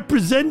here,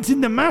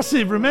 representing the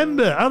massive.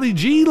 Remember, Ali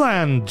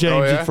G-Land.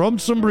 James is from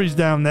Sunbury's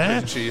down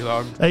there.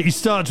 He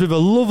starts with a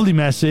lovely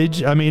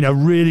message. I mean, a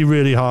really,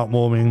 really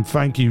heartwarming.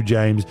 Thank you,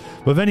 James.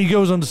 But then he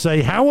goes on to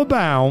say, how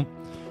about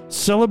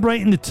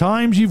celebrating the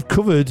times you've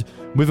covered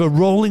with a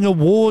rolling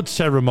award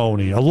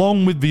ceremony,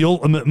 along with the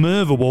Ultimate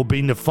Merv Award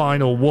being the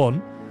final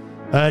one?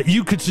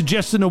 You could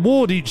suggest an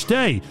award each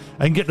day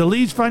and get the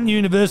Leeds Fan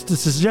Universe to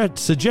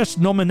suggest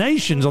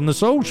nominations on the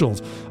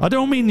socials. I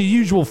don't mean the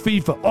usual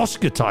FIFA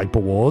Oscar-type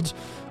awards.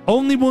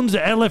 Only ones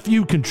that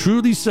LFU can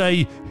truly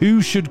say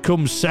who should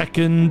come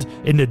second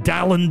in the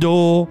Ballon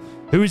d'Or,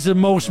 who is the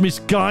most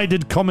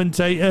misguided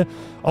commentator,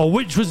 or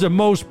which was the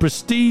most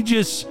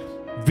prestigious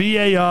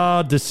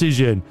VAR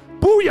decision.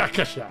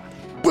 Booyakasha!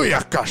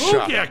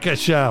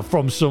 Booyakasha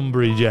from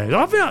Sunbury, James.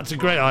 I think that's a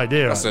great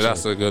idea. That's a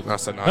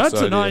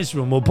nice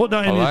one. We'll put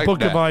that in his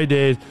book of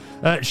ideas.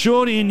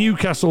 Shawnee in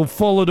Newcastle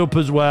followed up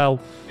as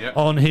well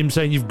on him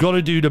saying you've got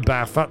to do the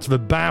bath. That's the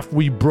bath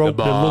we broke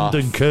the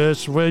London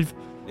curse with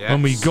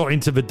when we got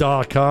into the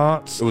dark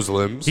arts. It was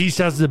limbs. He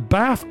says the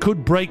bath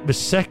could break the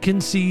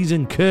second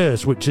season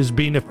curse, which has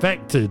been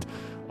affected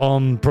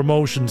on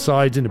promotion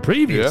sides in the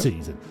previous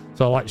season.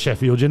 So like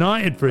Sheffield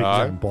United, for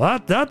example.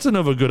 That's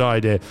another good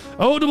idea.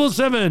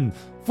 077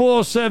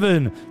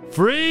 47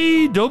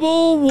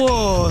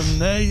 311.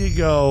 There you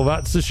go.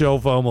 That's the show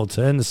phone. We'll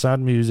turn the sad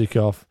music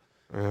off.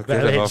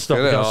 Better hit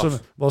stop.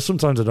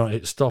 Sometimes I don't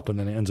hit stop and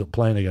then it ends up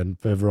playing again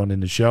further on in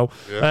the show.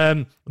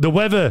 The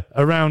weather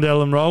around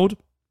Ellen Road.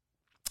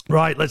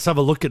 Right, let's have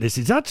a look at this.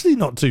 It's actually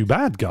not too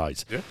bad,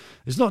 guys.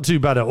 It's not too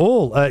bad at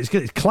all. It's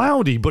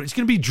cloudy, but it's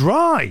going to be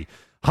dry.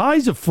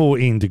 Highs of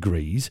 14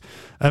 degrees.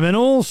 And then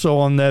also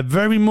on there,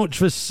 very much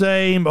the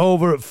same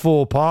over at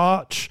Thorpe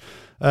Arch.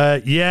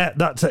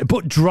 That's it.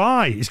 But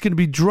dry. It's going to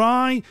be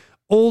dry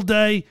all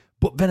day,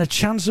 but then a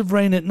chance of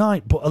rain at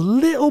night. But a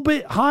little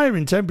bit higher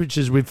in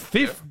temperatures with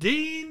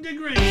 15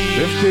 degrees.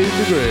 15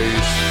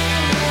 degrees.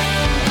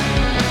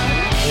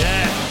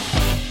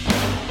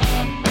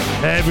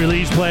 Every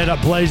Leeds player that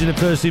plays in the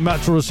first team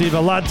match will receive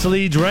a Lad to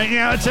Leeds rating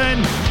out of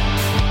 10.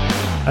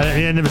 And at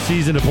the end of the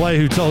season, the player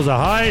who totals the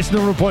highest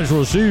number of points will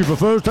receive the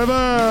first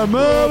ever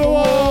Merv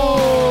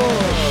Award.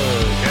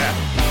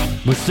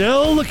 We're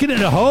still looking at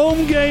the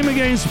home game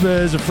against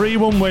Spurs, a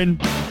 3-1 win.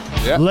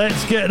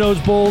 Let's get those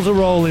balls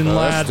a-rolling,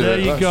 lad. There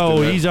you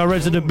go. He's our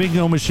resident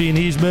bingo machine.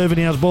 He's Mervyn.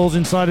 He has balls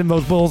inside him.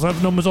 Those balls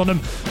have numbers on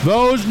them.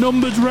 Those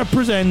numbers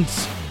represent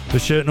the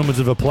shirt numbers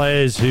of the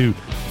players who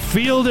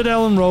fielded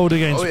Ellen Road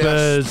against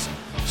Spurs.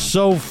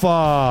 So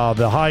far,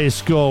 the highest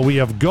score we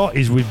have got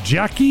is with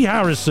Jackie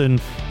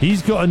Harrison.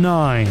 He's got a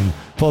 9,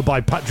 followed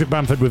by Patrick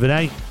Bamford with an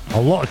 8.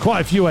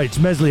 Quite a few 8s.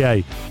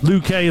 Meslier,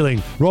 Luke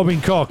Ayling,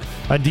 Robin Koch,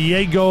 and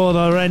Diego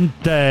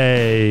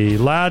Llorente.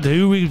 Lad,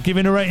 who are we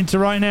giving a rating to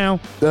right now?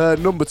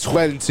 Number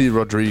 20,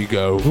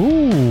 Rodrigo.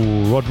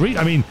 Ooh, Rodrigo.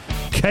 I mean,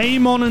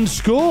 came on and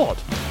scored.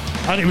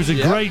 And it was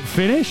a great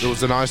finish. It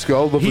was a nice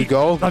goal, lovely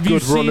goal.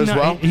 Good run as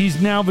well.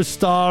 He's now the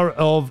star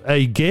of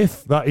a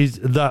GIF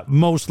that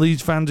most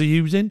Leeds fans are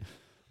using,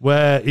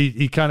 where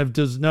he kind of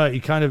does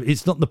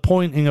it's not the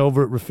pointing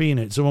over at Rafinha.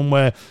 It's someone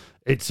where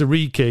it's a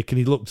re-kick and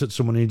he looked at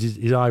someone and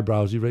his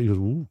eyebrows. He goes,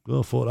 "Ooh,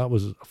 I thought that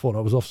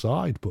was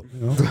offside," but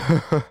you know. It's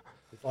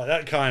like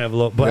that kind of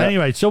look. But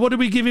anyway, so what do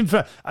we give him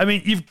for? I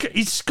mean,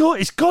 it's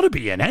got to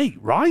be an 8,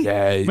 right?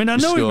 Yeah. I mean, I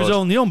know he was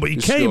only on, but he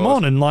came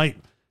on and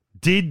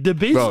did the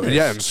business. Well,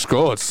 and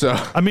scored. So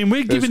I mean,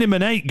 we're giving him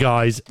an 8,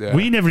 guys. Yeah.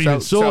 We never even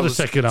saw the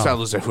second half.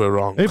 Tell us if we're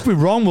wrong. If we're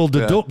wrong, we'll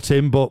deduct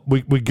him, but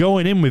we're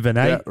going in with an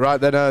 8. Yeah, right,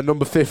 then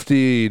number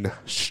 15,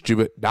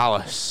 Stuart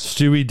Dallas.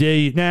 Stewie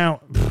D.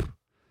 Now,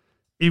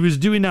 he was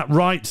doing that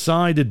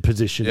right-sided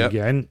position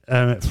again.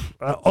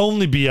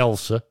 Only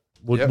Bielsa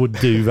would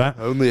do that.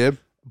 Only him.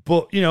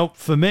 But,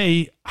 for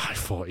me, I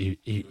thought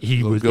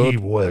he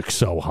worked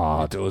so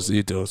hard.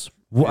 He does.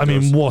 I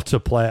mean, what a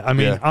player. I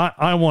mean,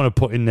 I want to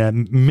put in there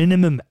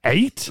minimum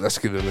 8. Let's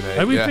give him an 8.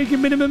 Are we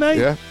thinking minimum 8?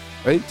 Yeah.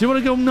 8. Do you want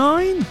to go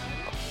 9?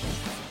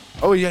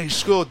 Oh, yeah, he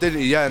scored,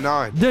 didn't he? Yeah,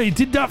 9. Yeah, he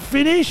did that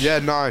finish? Yeah,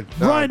 9.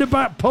 Right at the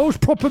back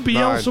post, proper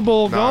Bielsa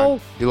ball goal.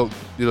 He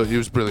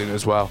was brilliant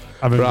as well.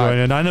 I've been going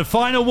a 9. The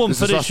final one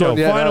for this show.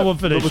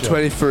 Number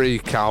 23,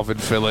 Calvin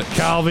Phillips.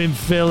 Calvin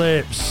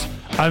Phillips.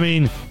 I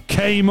mean,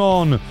 came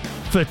on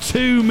for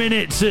 2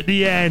 minutes at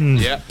the end.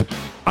 Yep.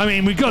 I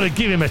mean, we've got to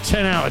give him a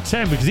 10 out of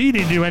 10 because he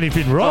didn't do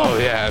anything wrong. Oh,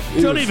 yeah.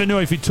 Don't even know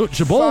if he touched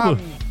the ball.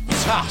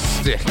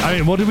 Fantastic. I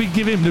mean, what do we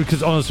give him?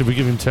 Because honestly, if we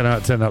give him 10 out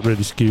of 10, that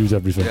really skews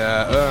everything.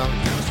 Yeah.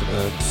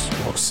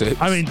 What,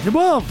 6? I mean,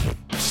 well,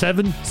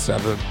 7.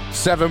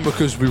 7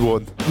 because we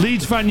won.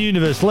 Leeds Fan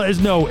Universe, let us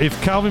know if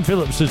Calvin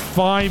Phillips'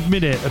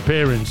 5-minute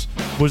appearance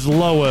was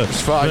lower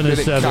than a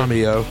 7.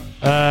 Cameo.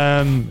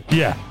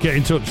 Yeah, get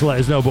in touch, let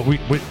us know. But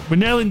we're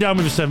nailing down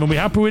with a 7. We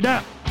happy with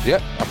that?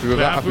 Yep, happy with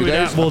that. Happy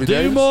days. We'll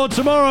do more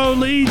tomorrow,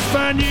 Leeds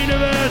Fan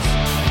Universe.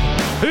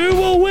 Who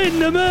will win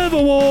the Merv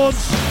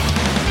Awards?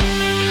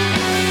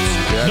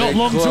 Not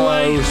long to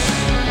wait.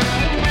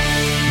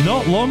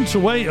 Not long to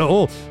wait at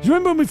all. Do you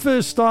remember when we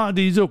first started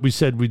these up, we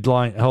said we'd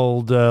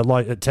hold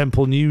at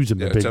Temple News and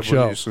the big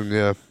show? Newsom,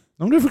 yeah.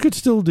 I wonder if we could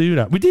still do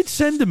that. We did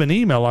send them an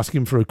email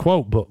asking for a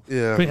quote, but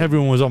I think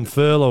everyone was on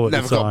furlough at the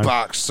time. Never got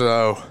back,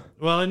 so...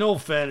 Well, in all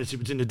fairness, it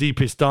was in the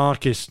deepest,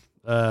 darkest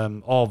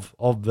of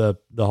the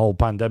whole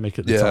pandemic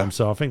at the time,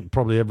 so I think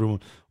probably everyone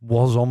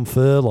was on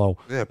furlough.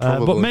 Yeah,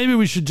 probably. But maybe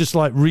we should just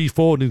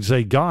re-forward and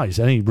say, guys,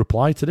 any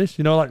reply to this?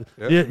 Do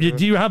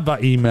you have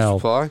that email?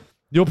 Reply?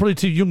 You're probably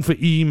too young for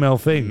email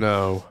thing.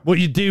 No. What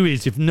you do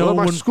is if no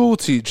one... my school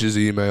teachers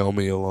email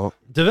me a lot.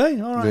 Do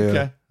they? All right,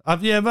 okay.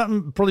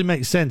 That probably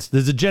makes sense.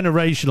 There's a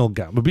generational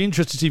gap. We'd be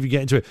interested to see if you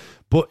get into it.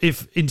 But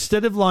if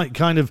instead of like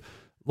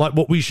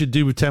what we should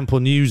do with Temple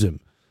Newsom,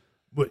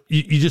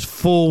 you just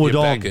forward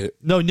on. Beg it.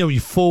 No,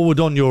 you forward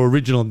on your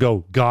original and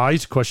go,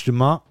 guys, ?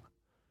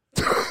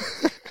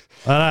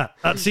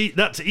 That's email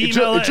etiquette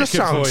it just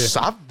sounds for you.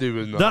 sad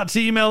doing that. That's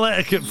email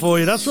etiquette for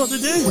you. That's what they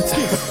do. What's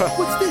this?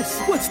 What's this?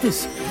 What's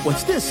this?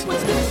 What's this?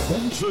 What's this?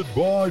 Sponsored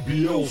by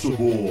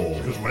Beelzebul.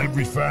 Because when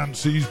every fan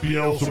sees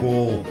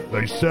Beelzebul,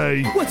 they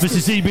say, This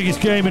is the biggest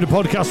game in the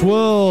podcast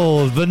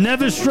world. The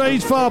Never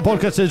Strays Far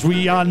podcast says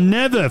we are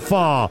never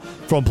far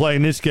from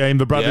playing this game.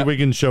 The Bradley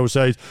Wiggins show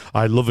says,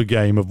 I love a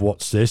game of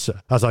What's This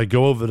as I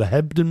go over the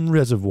Hebden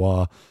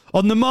Reservoir.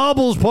 On the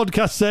Marbles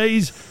podcast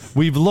says,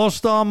 we've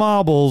lost our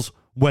marbles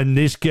when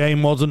this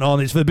game wasn't on.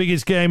 It's the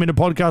biggest game in the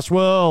podcast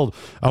world.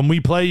 And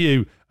we play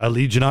you a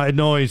Leeds United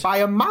noise. By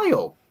a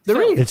mile.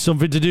 There is. It's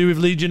something to do with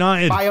Leeds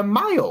United. By a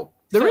mile.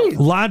 There is.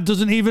 Lad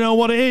doesn't even know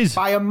what it is.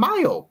 By a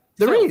mile.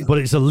 There is. But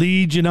it's a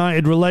Leeds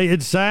United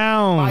related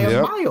sound. By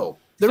a mile.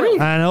 There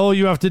is. And all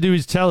you have to do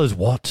is tell us,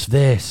 what's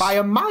this? By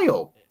a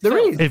mile. There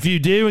is. If you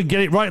do and get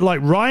it right,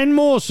 like Ryan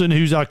Mawson,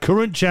 who's our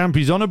current champ,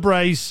 he's on a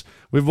brace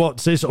with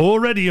What's This,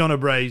 already on a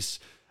brace.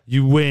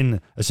 You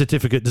win a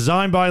certificate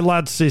designed by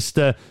Lad's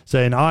sister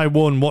saying, I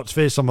won What's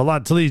This on the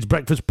Lad to Leeds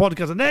Breakfast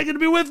podcast, and they're going to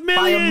be worth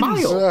millions. By a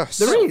mile. Yes.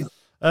 There is.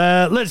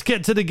 Let's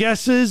get to the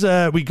guesses.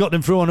 We got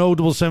them through on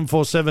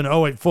 07747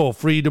 084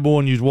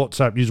 311. Use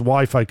WhatsApp, use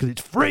Wi-Fi because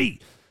it's free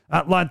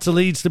at Lad to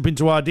Leeds. Slip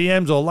into our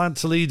DMs or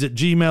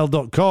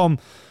ladtoleeds@gmail.com.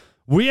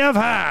 We have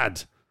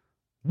had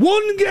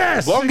one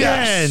guess One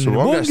again.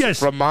 guess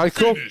from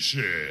Michael.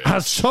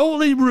 Has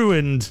totally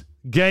ruined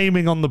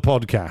gaming on the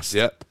podcast.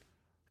 Yep.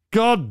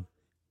 God,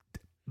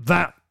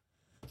 that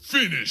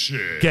finish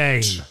it.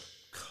 game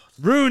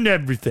ruined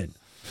everything.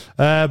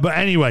 But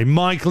anyway,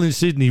 Michael in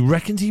Sydney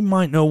reckons he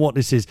might know what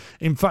this is.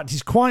 In fact,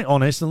 he's quite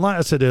honest, and like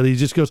I said earlier, he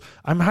just goes,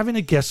 I'm having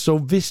a guess so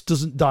this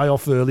doesn't die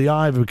off early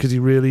either because he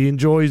really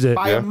enjoys it.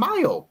 By a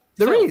mile.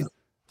 There is.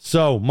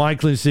 So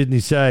Michael in Sydney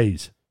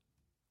says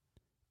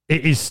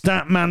it is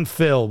Statman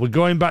Phil. We're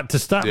going back to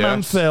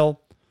Statman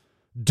Phil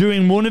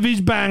doing one of his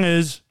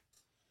bangers.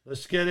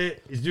 Let's get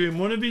it. He's doing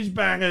one of his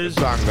bangers.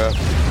 Banger.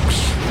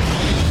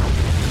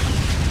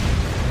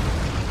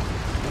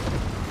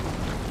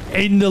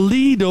 In the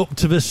lead up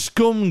to the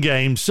Scum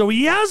game. So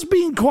he has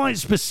been quite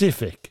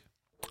specific.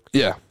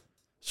 Yeah.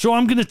 So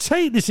I'm going to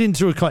take this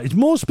into account. It's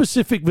more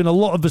specific than a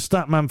lot of the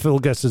Statman Phil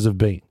guesses have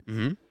been.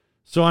 Mm-hmm.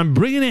 So I'm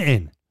bringing it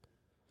in.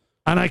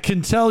 And I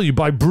can tell you,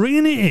 by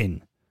bringing it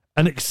in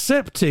and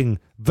accepting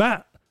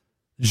that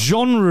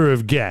genre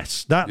of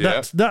guess, that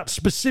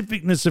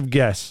specificness of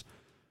guess,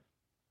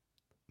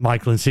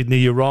 Michael and Sydney,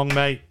 you're wrong,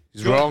 mate.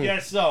 He's wrong.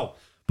 Yes, so.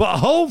 But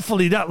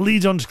hopefully that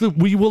leads on to clip.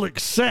 We will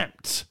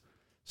accept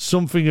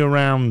something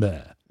around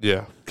there.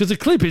 Yeah. Because the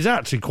clip is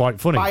actually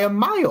quite funny. By a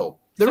mile.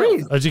 There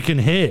is. As you can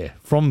hear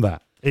from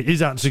that. It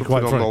is actually Something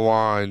quite funny. on the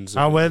lines.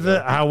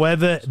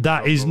 However,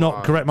 that is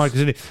not correct, Michael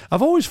Sydney.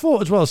 I've always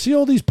thought as well, see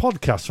all these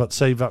podcasts that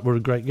say that were a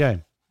great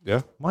game.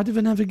 Yeah. Why do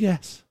they never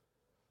guess?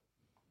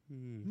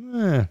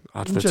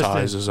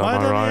 Advertisers, Why am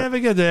I don't right? they ever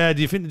get there?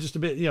 Do you think they're just a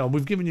bit,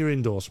 we've given you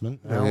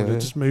endorsement. Now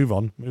just move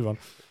on.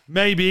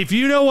 Maybe. If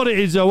you know what it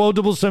is,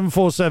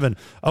 07747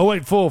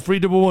 084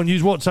 311.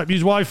 Use WhatsApp,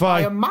 use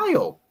Wi-Fi. By a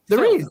mile.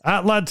 There is.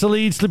 At Lad to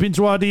Leeds, slip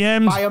into our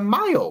DMs. By a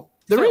mile.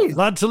 There is.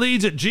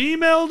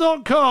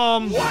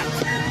 ladtoleeds@gmail.com. What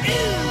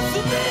is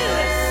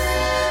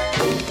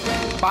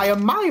this? By a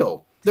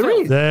mile. There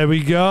is. There we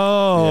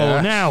go.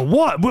 Yes. Now,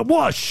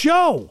 what a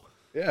show.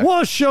 Yeah.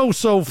 What a show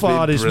so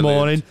far Been this brilliant.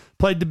 morning.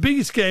 Played the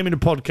biggest game in the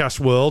podcast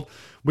world.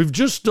 We've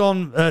just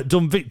done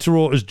Victor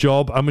Orta's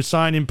job, and we're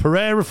signing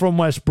Pereira from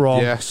West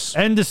Brom, Yes.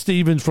 Ender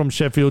Stevens from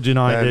Sheffield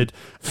United,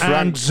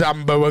 Frank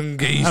Zambo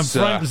and and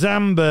Frank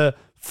Zamba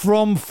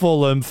from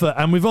Fulham,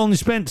 and we've only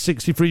spent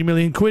 63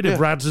 million quid of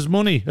Rad's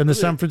money. And the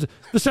San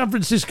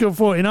Francisco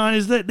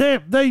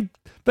 49ers,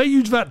 they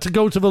use that to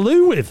go to the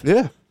loo with.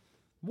 Yeah.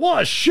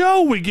 What a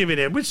show we're giving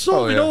it. We're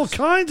solving all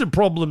kinds of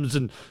problems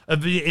in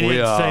the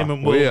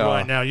entertainment world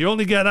right now. You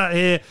only get that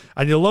here,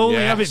 and you'll only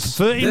have it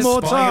 30 the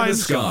more Spy in the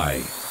times.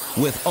 Sky,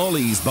 with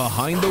Ollie's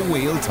behind the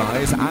wheel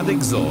tyres and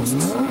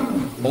exhausts.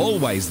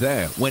 Always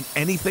there when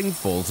anything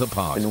falls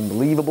apart.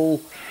 Unbelievable.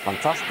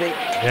 Fantastic.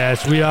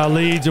 Yes, we are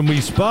Leeds, and we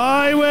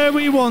spy where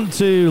we want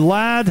to.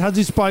 Lad has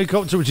his spy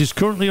copter, which is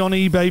currently on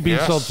eBay being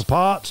sold for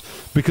parts,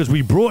 because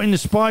we brought in the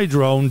spy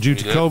drone due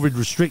to COVID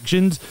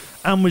restrictions,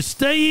 and we're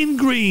staying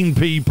green,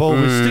 people.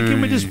 We're sticking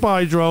with the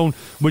spy drone,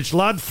 which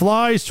Lad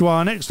flies to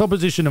our next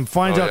opposition and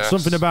finds out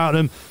something about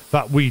them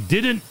that we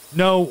didn't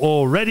know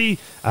already,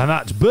 and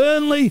that's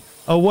Burnley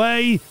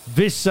away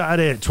this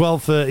Saturday at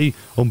 12:30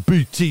 on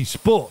BT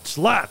Sports.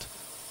 Lad,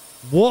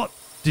 what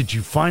did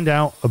you find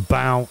out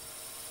about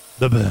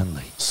the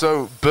Burnley?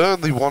 So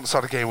Burnley once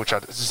had a game which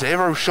had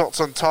 0 shots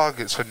on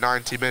targets for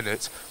 90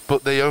 minutes,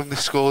 but they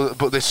scored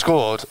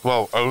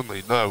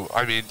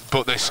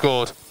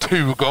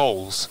 2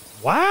 goals.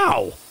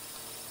 Wow.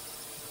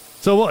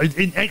 So what,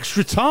 in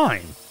extra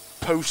time?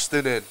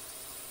 Posting in.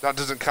 That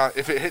doesn't count.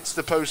 If it hits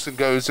the post and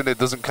goes in, it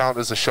doesn't count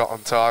as a shot on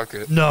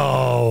target.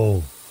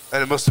 No.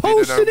 And it must have been an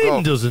own Posting goal.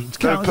 in doesn't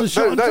count as a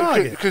shot on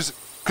target. because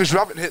you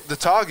haven't hit the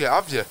target,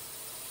 have you?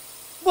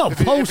 Well,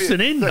 posting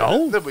in,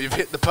 no, but you've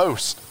hit the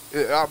post.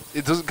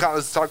 It doesn't count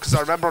as a target, because I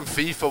remember on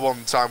FIFA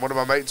one time, one of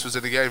my mates was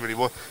in the game and he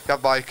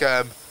had like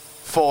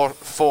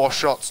four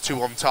shots,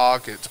 2 on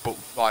target, but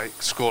like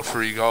scored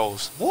 3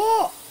 goals.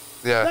 What?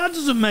 Yeah. That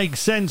doesn't make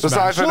sense, It's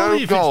man. either Surely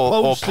no if goal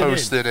or it's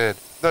posting posting in.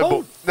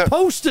 No,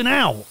 posting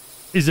out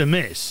is a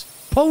miss.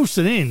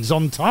 Posting in's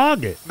on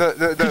target. No.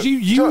 Because you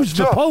use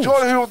the post. Do you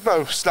know who would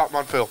know?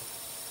 Statman Phil.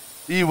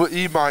 He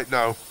might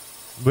know.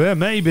 Well,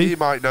 maybe. He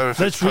might know if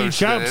Let's it's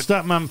reach out to posted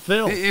in. Statman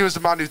Phil. He was the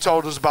man who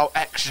told us about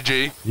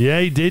XG. Yeah,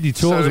 he did. He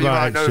told us So he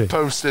about might know XG. if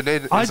posting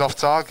in is off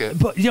target.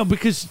 But, yeah,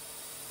 because...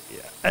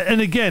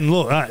 And again,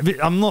 look,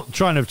 I'm not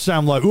trying to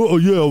sound like, oh,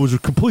 yeah, I was a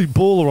complete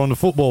baller on the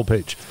football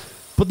pitch.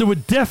 But there were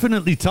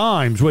definitely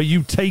times where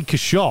you take a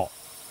shot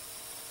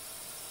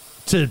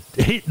to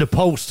hit the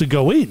post to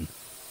go in.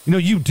 You know,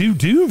 you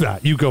do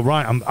that. You go,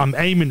 right, I'm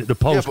aiming at the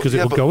post because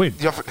it'll go in.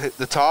 You haven't hit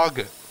the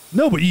target.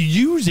 No, but you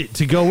use it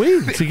to go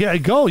in, to get a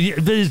goal. Yeah,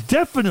 there's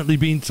definitely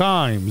been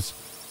times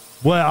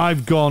where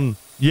I've gone,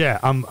 yeah,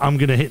 I'm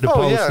going to hit the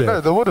post. Yeah,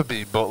 no, there would have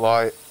been, but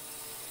like...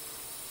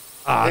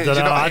 I don't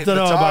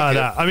know about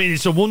that. I mean,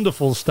 it's a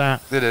wonderful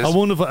stat. It is.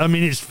 I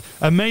mean, it's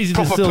amazing.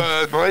 Proper to still,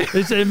 Burnley.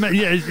 If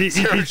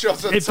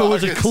it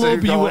was a club,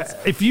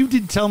 if you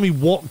did tell me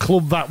what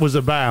club that was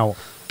about,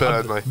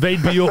 Burnley.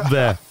 They'd be up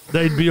there.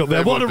 They'd be up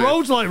there. What are the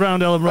roads like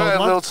round Ellen Road?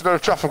 Little to no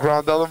traffic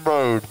around Ellen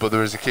Road, but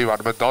there is a queue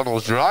at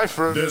McDonald's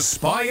drive-thru. The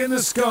Spy in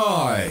the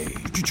Sky.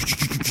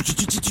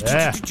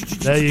 Yeah,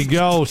 there you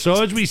go.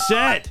 So as we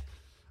said,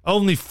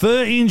 only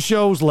 13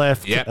 shows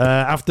left. Yep.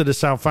 After the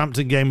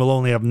Southampton game, we'll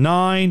only have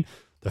 9.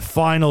 The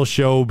final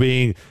show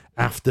being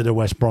after the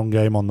West Brom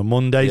game on the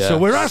Monday. Yes. So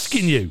we're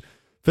asking you,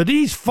 for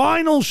these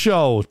final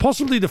shows,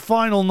 possibly the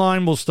final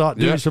 9 will start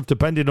doing stuff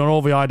depending on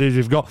all the ideas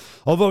we've got.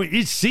 Although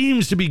it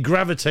seems to be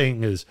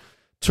gravitating us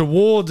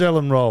towards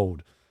Ellen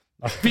Road.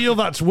 I feel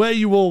that's where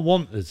you all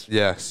want us.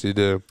 Yes, you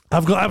do.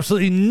 I've got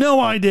absolutely no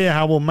idea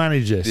how we'll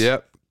manage this.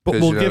 Yep. But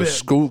we'll give it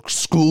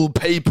school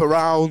paper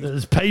round.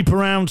 There's paper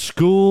round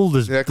school.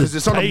 Because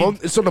it's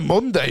on a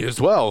Monday as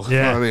well.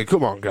 Yeah. I mean,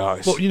 come on,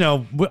 guys. But you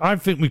know, I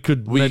think we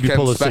could maybe Weekend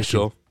pull a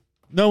special. sickie.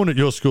 No one at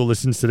your school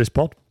listens to this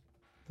pod.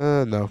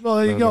 No. Well,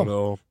 there you go.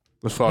 No.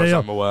 As far as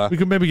I'm aware. We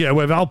could maybe get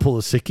away with. I'll pull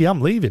a sickie.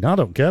 I'm leaving. I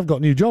don't care. I've got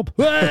a new job.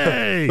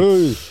 Hey!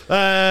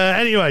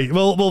 Anyway,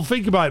 we'll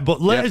think about it.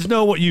 But let us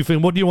know what you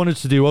think. What do you want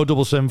us to do?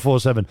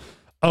 07747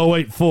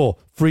 084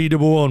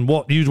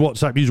 311. Use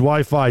WhatsApp, use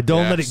Wi-Fi.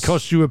 Don't let it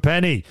cost you a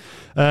penny.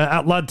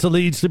 At Lad to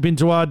Leeds, slip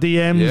into our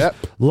DMs.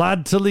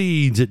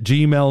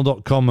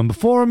 ladtoleeds@gmail.com. And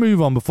before I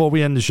move on, before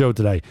we end the show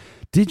today,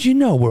 did you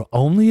know we're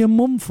only a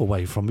month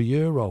away from the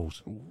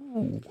Euros?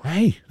 Ooh.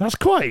 Hey, that's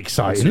quite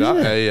exciting, isn't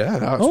it? Yeah,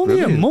 that's only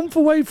brilliant. a month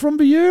away from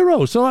the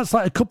Euros. So that's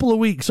like a couple of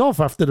weeks off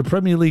after the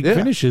Premier League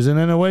finishes, and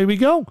then away we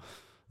go.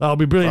 That'll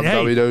be brilliant.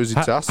 Hey,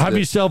 have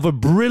yourself a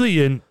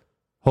brilliant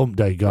hump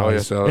day,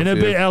 guys. yes, In a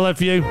bit,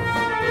 LFU.